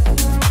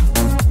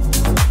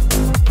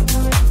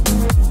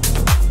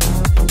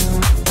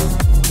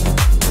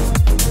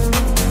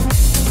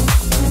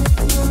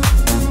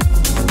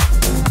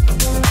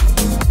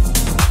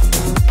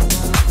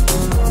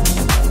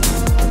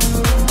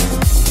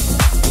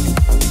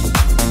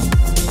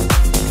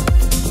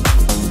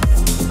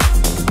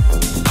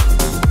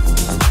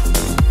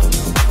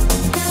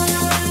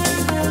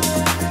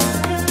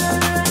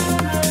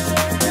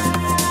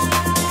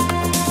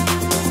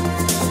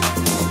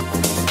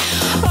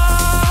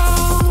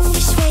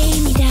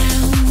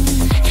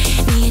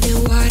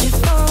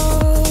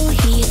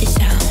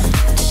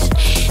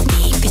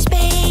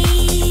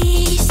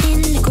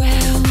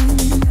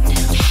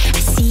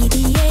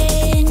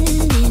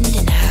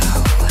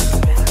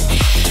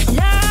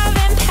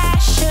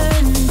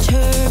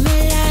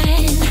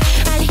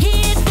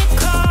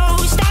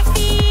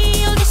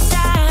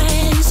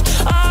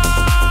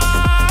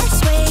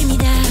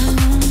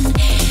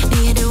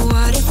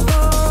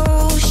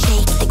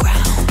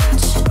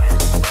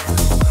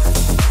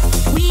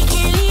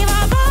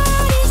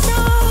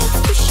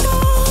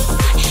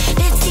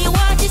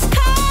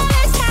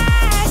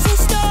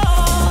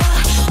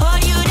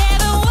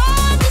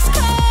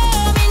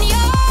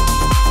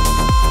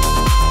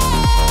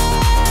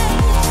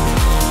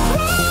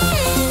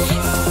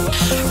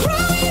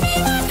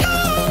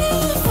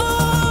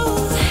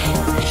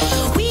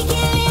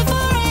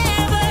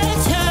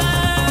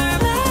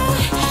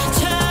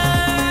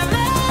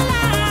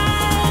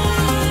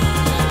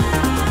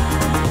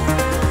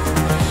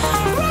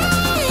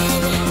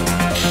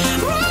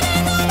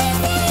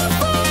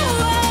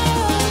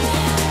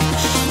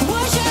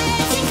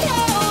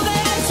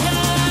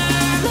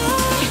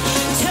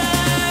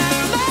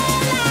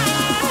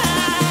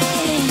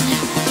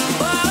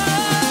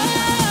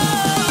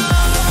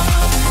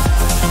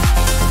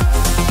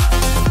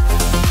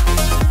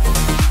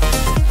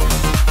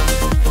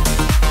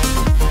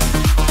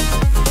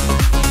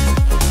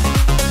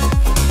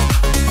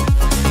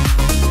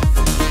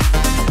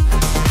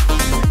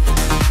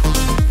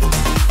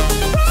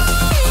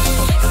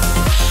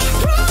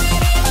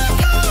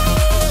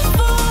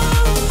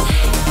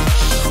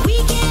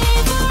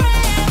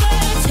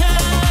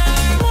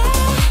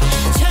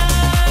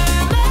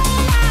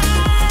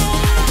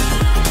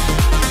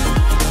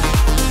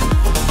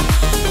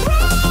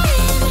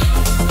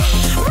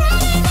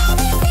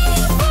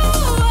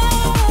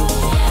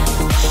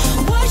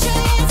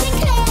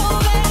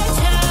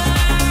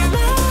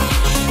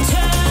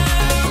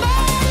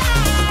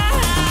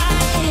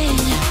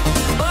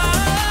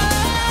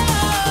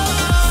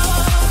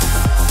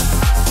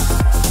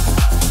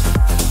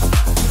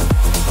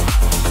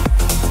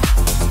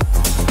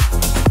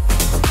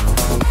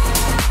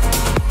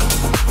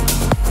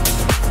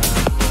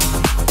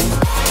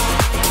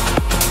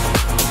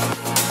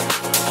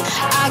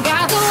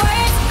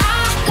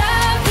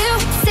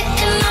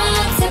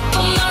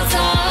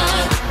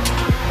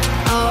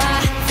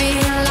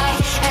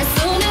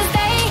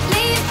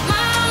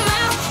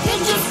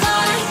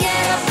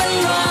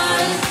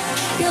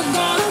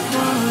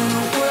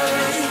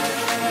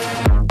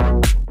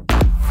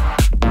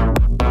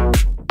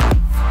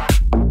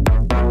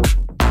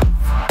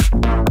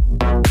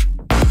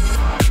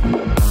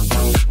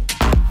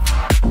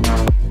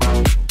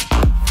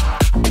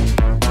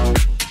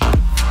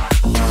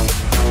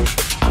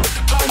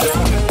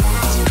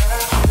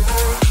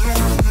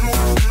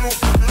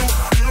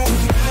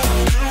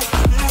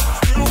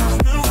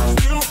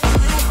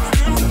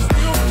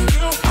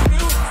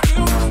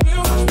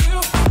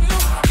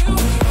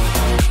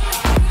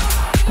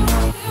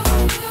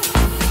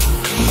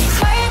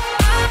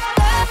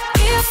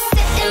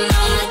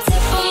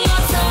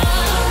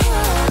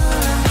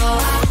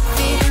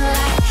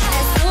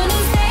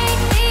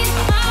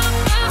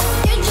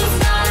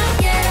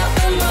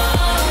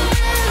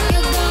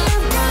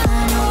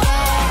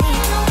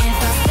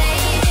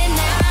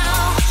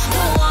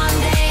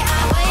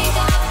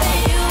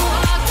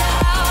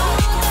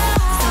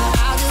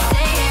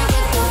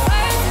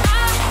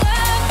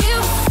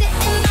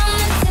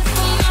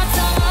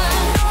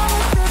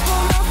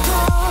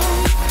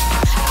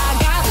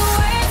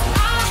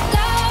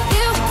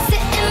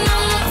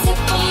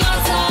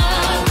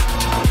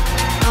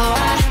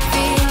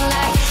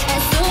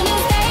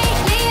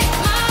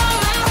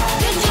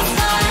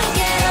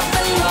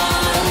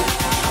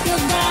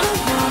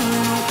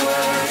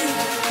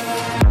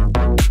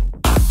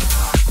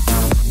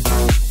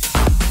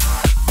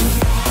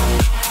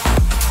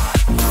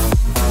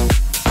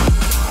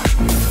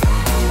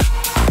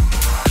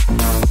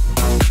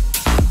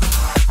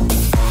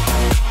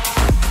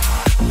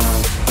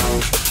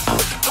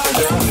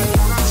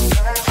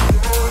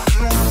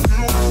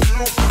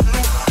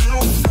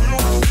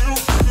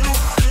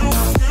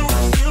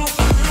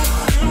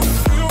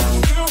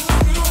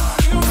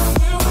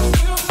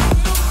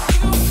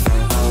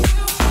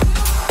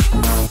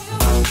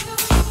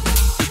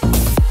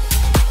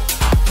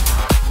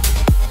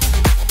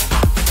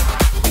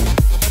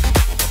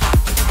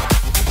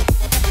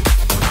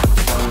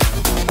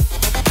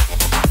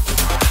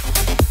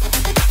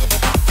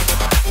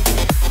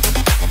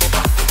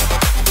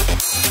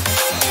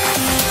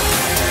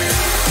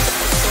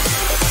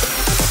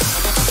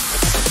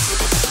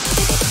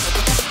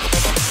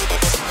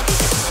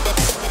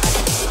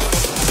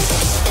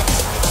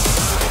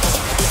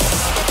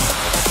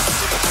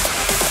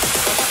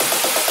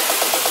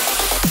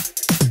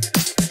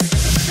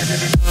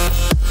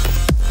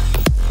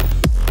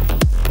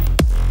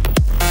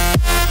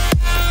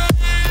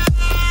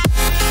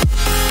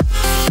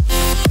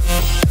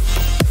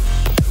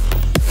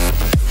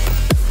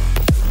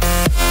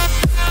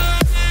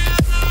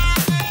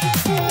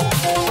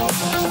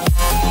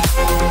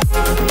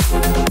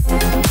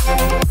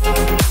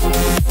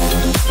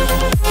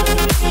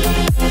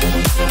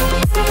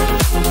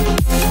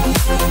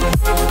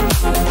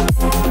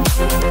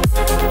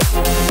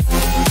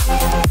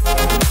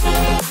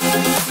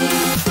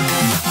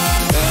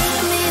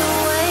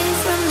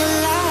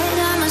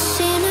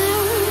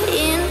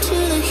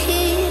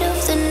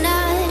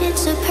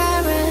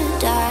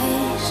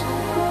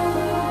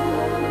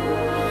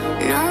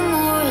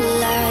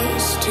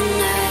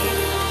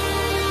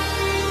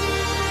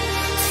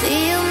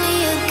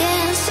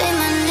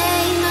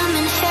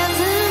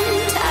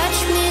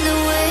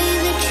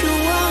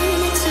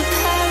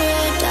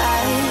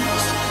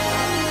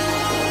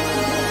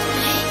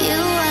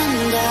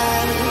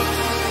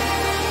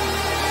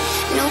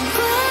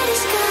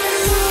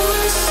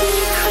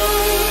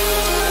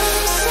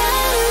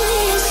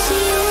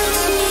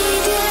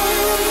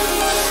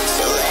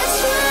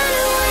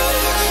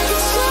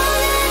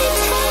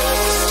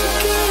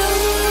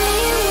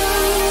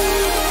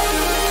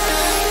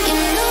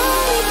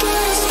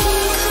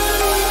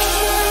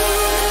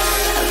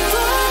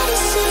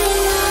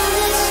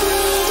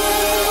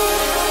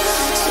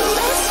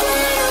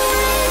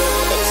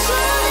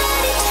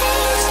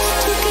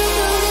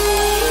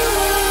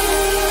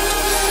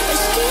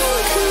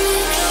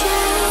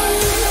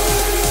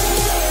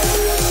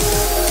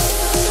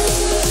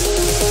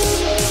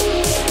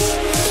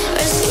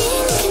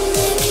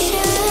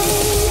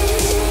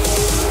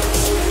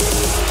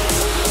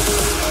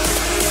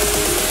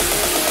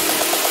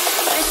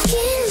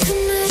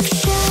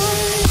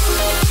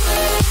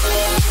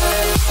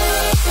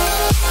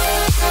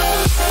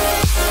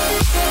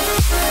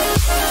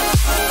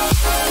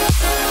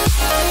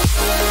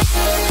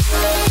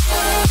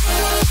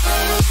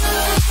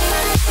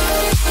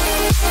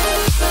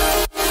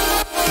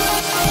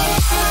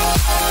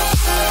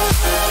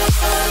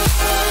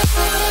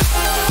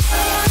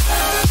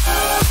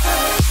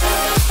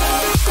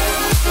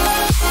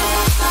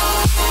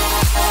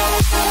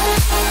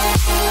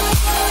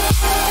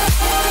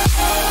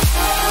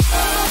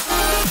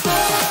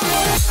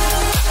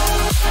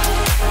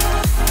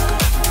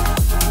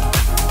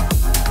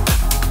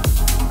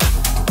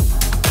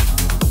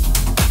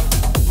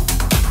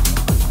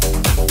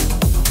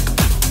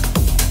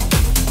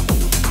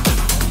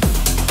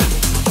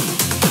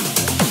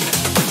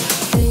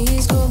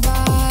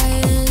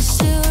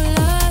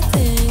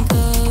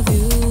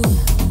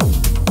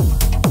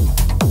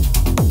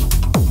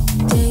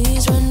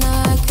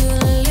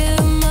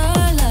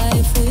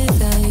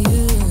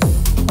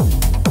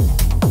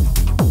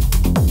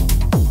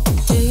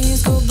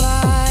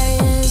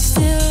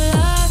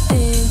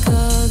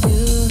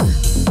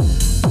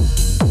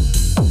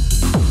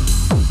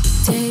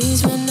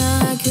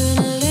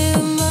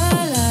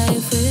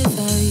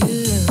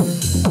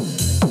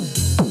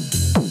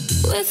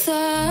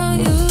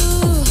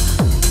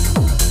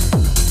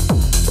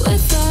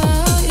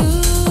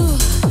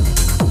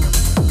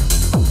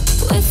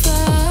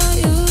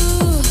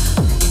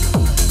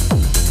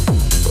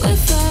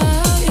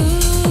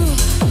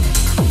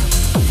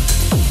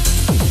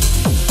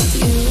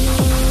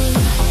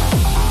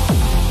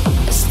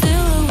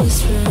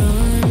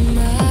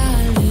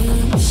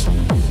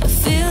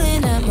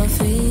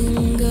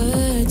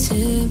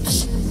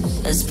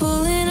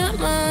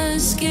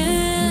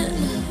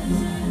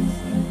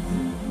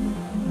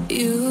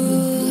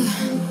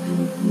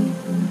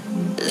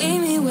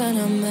 when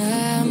I'm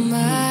at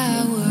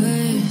my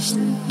worst.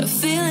 A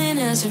feeling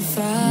as if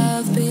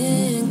I've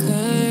been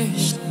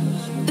cursed.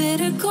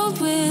 Bitter cold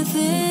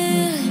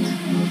within.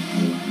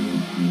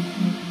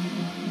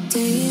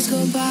 Days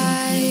go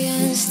by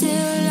and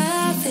still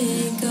I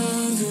think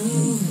of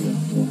you.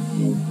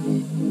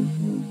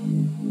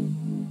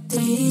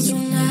 Days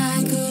when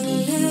I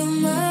couldn't live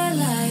my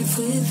life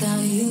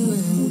without you.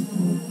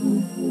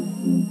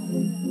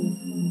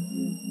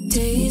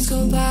 Days go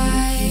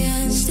by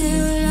and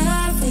still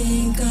I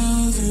think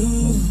of you.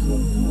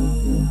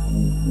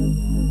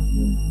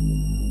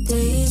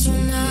 Days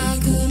when I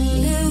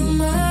couldn't live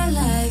my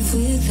life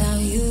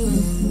without you.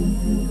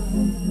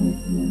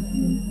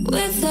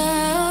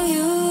 Without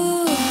you.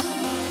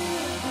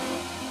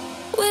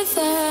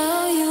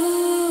 Without you.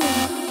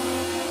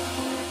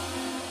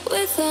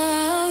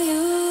 Without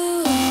you.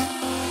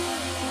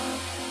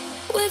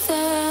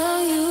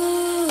 Without you.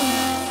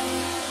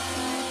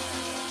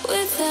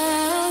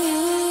 Without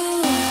you.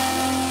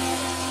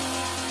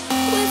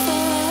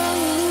 Without you.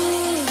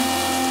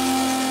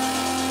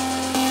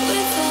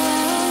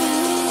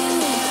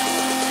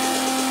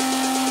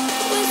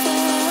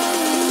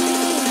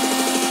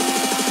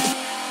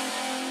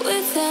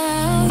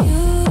 Without you.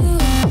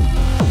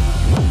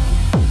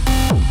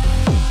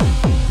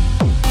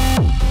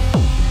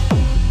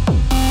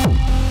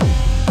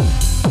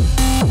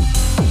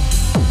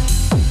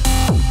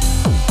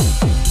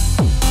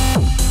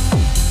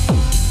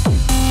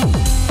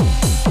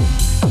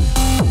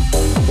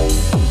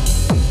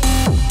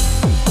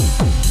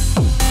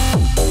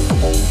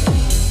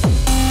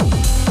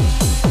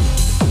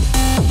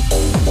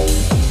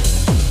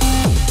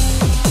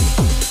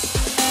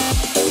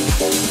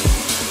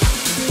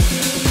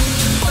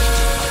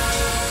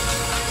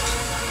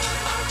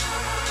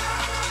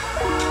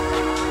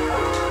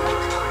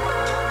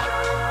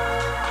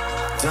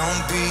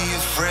 Don't be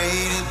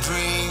afraid to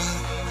dream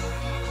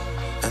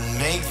and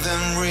make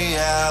them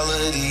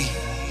reality.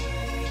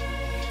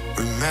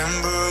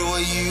 Remember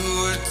what you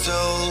were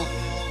told.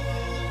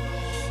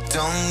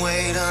 Don't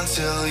wait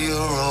until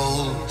you're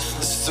old.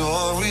 The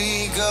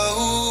story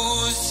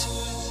goes,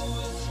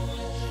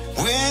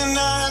 we're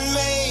not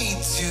made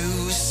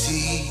to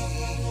see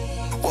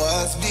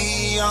what's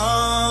beyond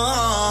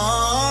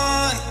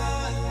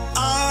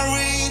our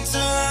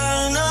eternity.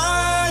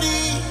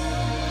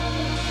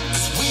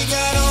 'Cause we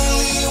got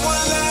only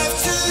one life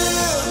to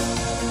live,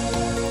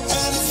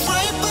 and it's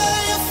right by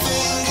your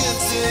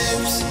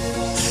fingertips.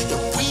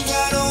 Yeah, we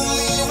got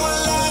only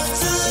one life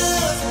to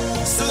live,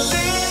 so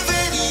live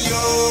it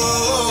your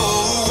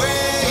way.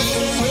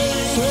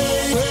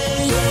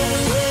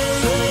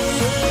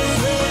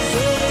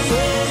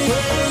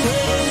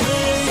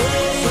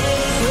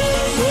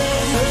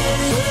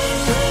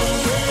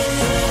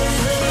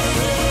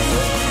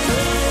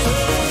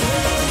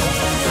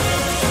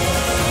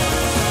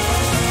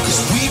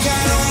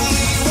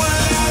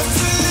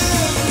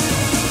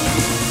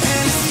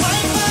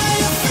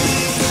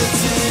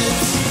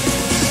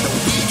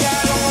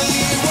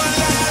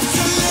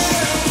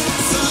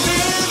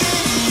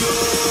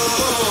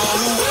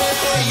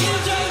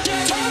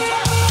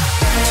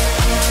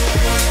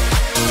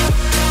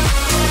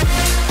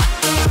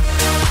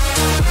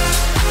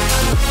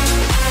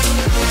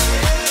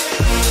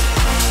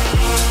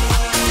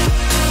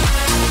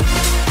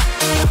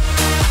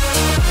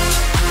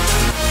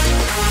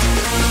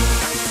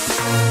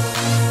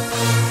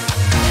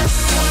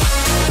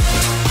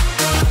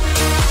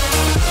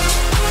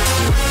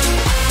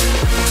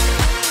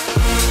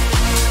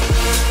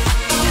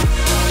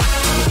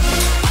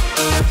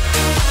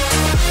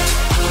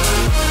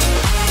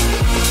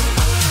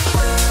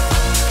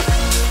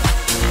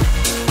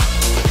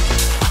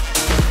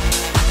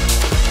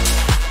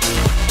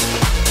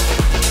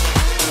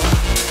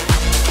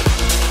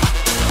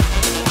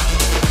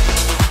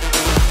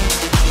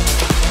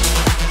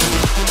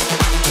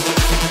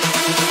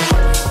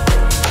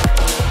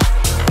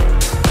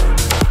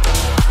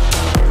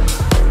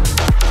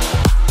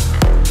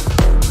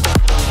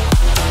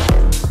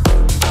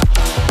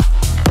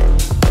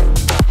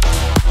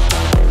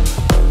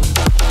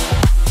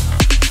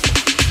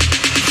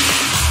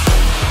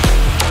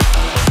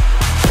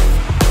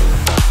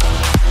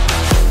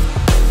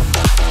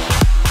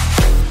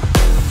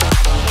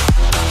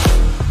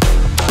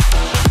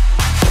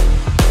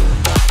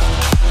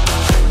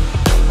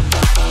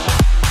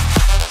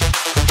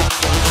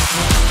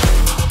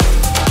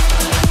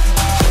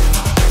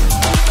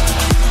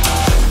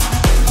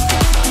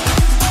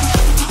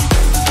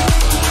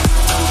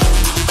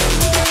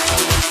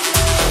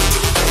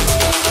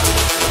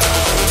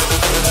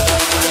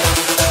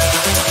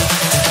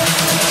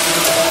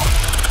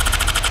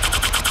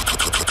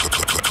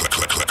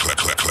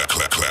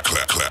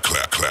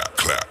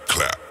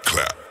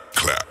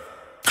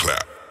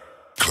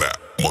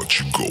 Won't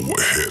you go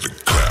ahead and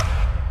clap,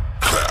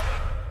 clap,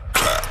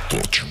 clap?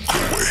 Won't you go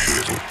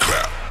ahead and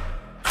clap,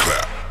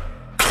 clap,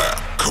 clap?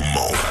 Come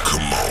on,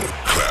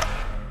 clap,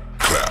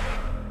 clap,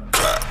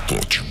 clap.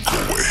 Won't you go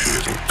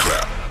ahead and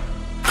clap,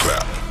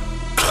 clap,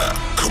 clap?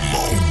 Come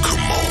on, clap,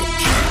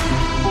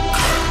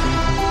 clap.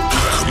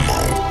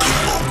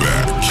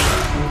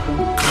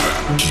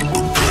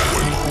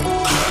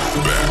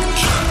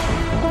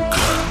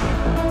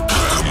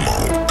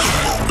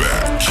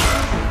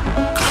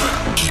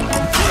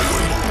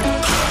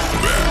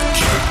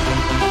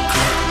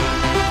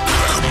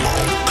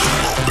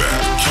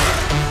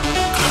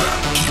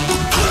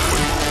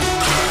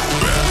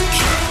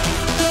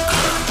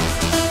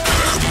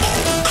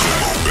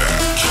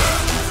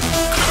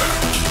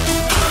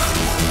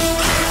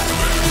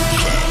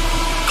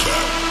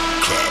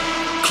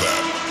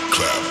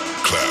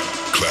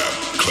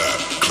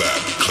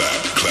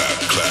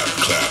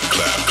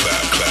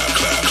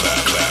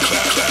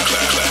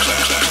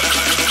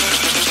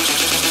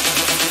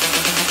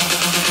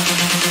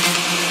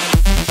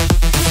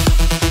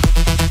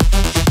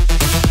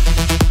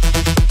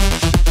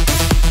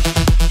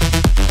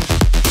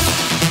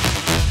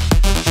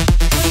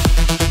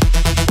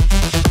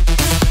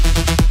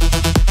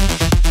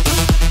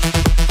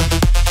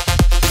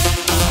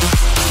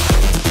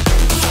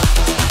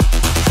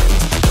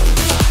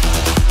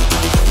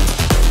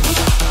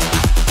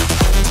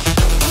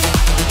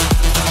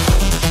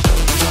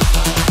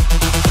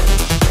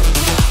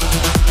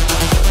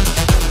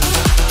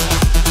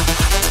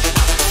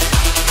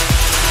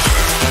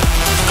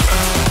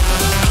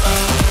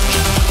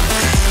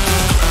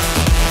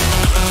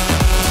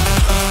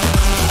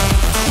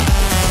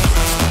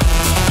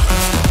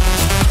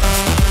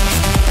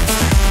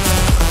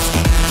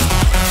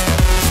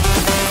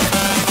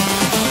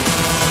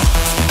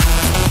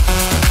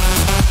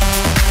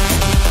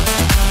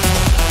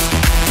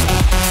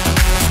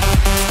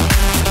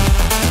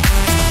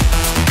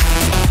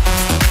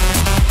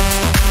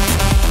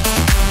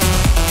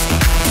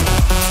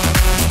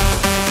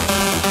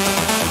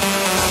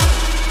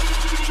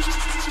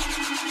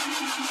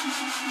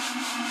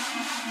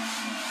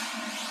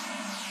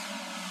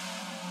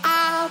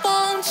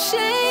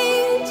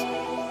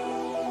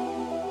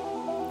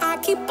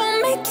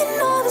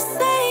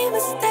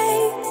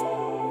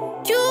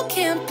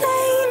 can't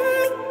blame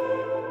me,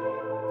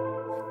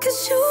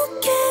 'cause you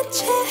can't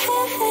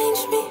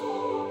change me.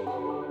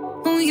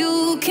 Oh,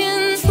 you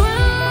can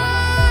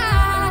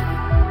try,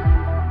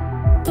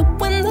 but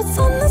when the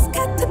sun has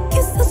got to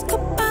kiss us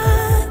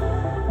goodbye,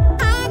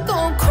 I go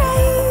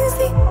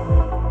crazy,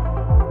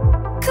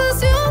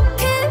 'cause you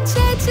can't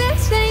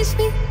change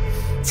me.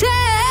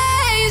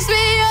 Change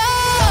me,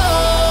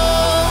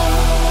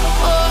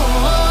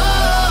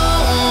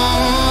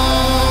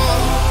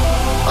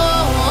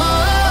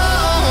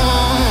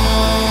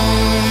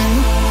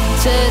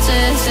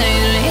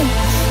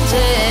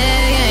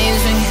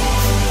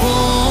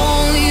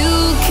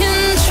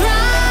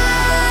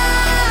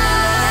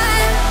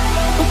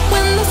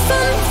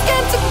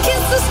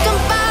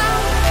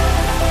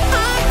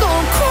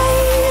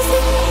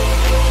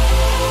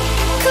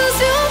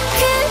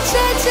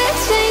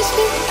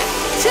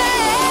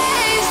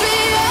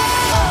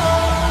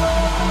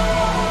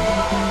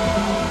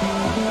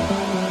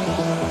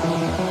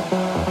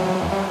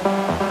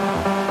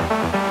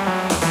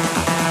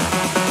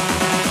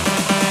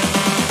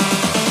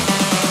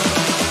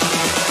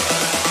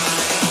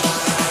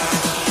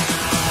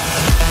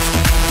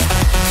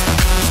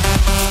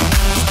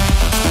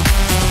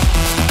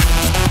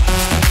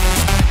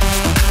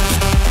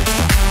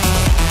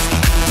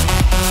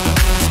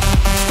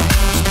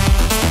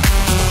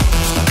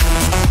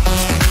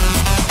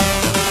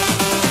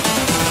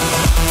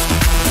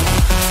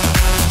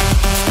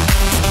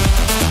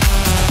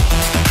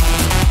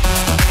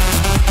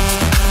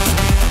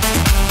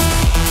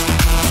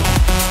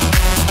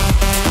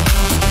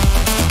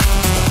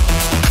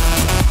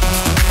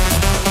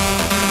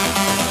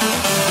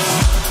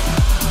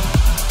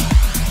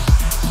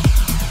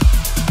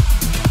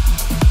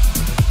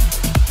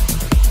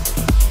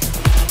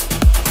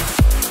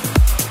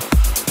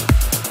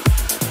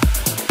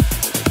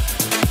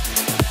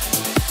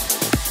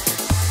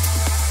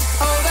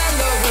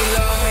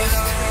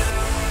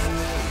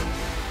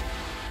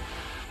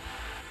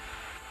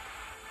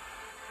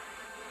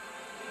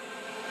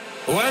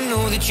 Oh, I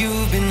know that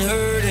you've been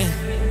hurting.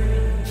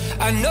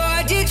 I know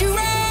I did you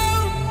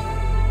wrong,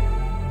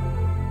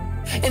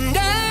 and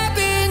I've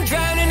been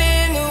drowning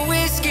in the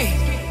whiskey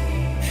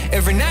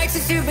every night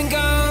since you've been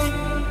gone.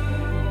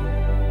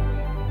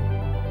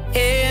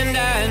 And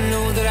I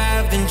know that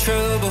I've been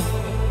trouble,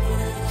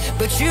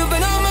 but you've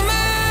been on my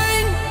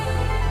mind,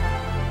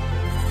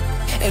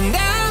 and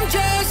I'm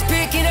just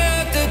picking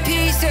up the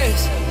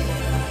pieces,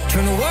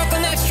 trying to walk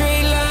on that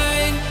straight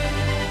line.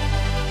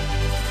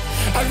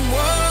 I'd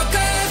walk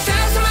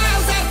 1,000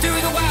 miles out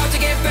through the wild to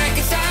get back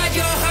inside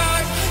your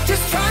heart,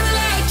 just trying to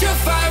light your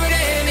fire at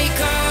any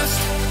cost.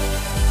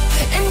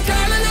 And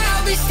darling,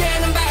 I'll be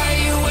standing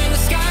by you when the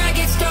sky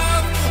gets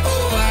dark.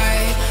 Oh,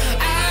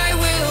 I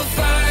will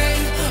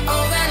find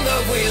all that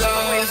love we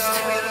lost.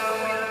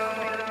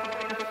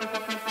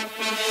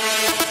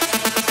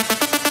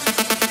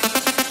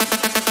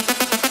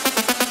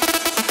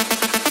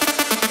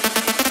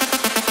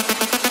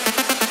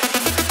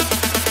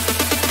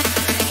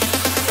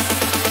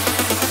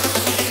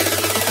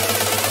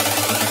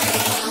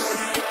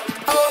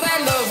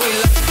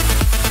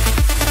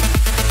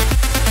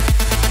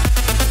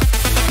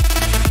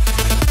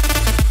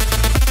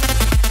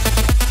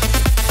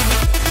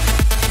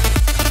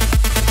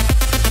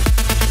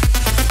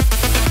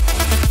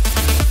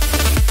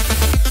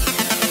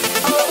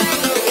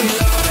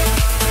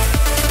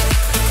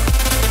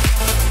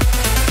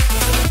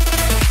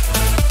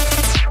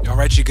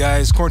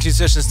 Guys, Quarantine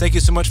Sessions, thank you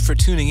so much for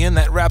tuning in.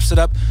 That wraps it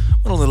up.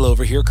 Went a little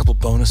over here, a couple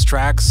bonus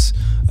tracks.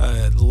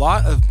 A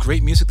lot of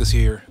great music this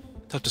year.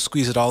 Tough to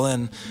squeeze it all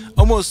in.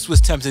 Almost was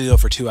tempted to go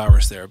for 2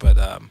 hours there, but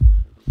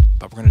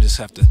we're going to just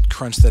have to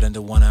crunch that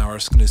into 1 hour.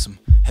 It's going to do some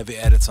heavy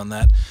edits on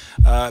that.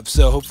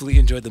 So hopefully you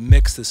enjoyed the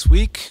mix this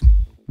week.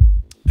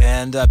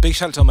 And big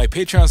shout out to all my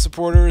Patreon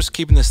supporters,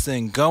 keeping this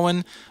thing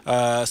going.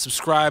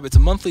 Subscribe. It's a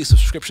monthly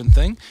subscription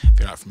thing. If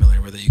you're not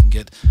familiar with it, you can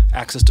get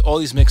access to all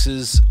these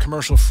mixes,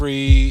 commercial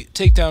free,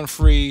 takedown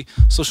free,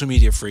 social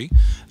media free.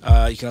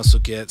 You can also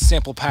get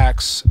sample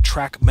packs,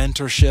 track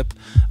mentorship,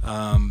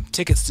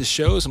 tickets to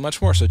shows, and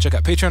much more. So check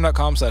out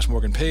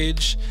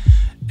patreon.com/MorganPage.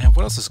 And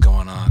what else is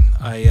going on?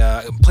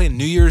 I'm playing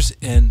New Year's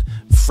in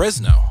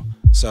Fresno.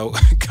 So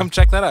come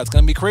check that out. It's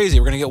going to be crazy.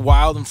 We're going to get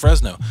wild in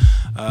Fresno.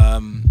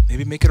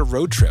 Maybe make it a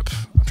road trip.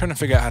 I'm trying to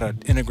figure out how to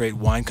integrate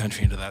wine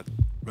country into that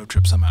road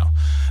trip somehow.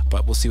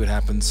 But we'll see what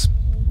happens.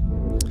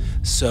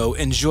 So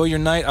enjoy your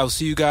night. I'll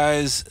see you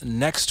guys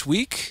next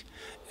week.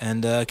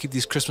 And keep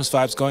these Christmas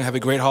vibes going. Have a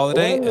great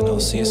holiday. And I'll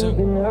see you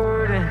soon.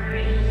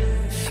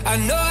 I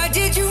know I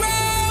did you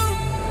wrong,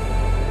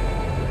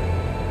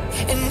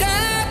 and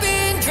I've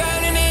been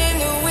drowning in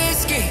the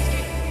whiskey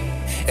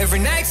every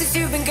night since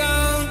you've been gone.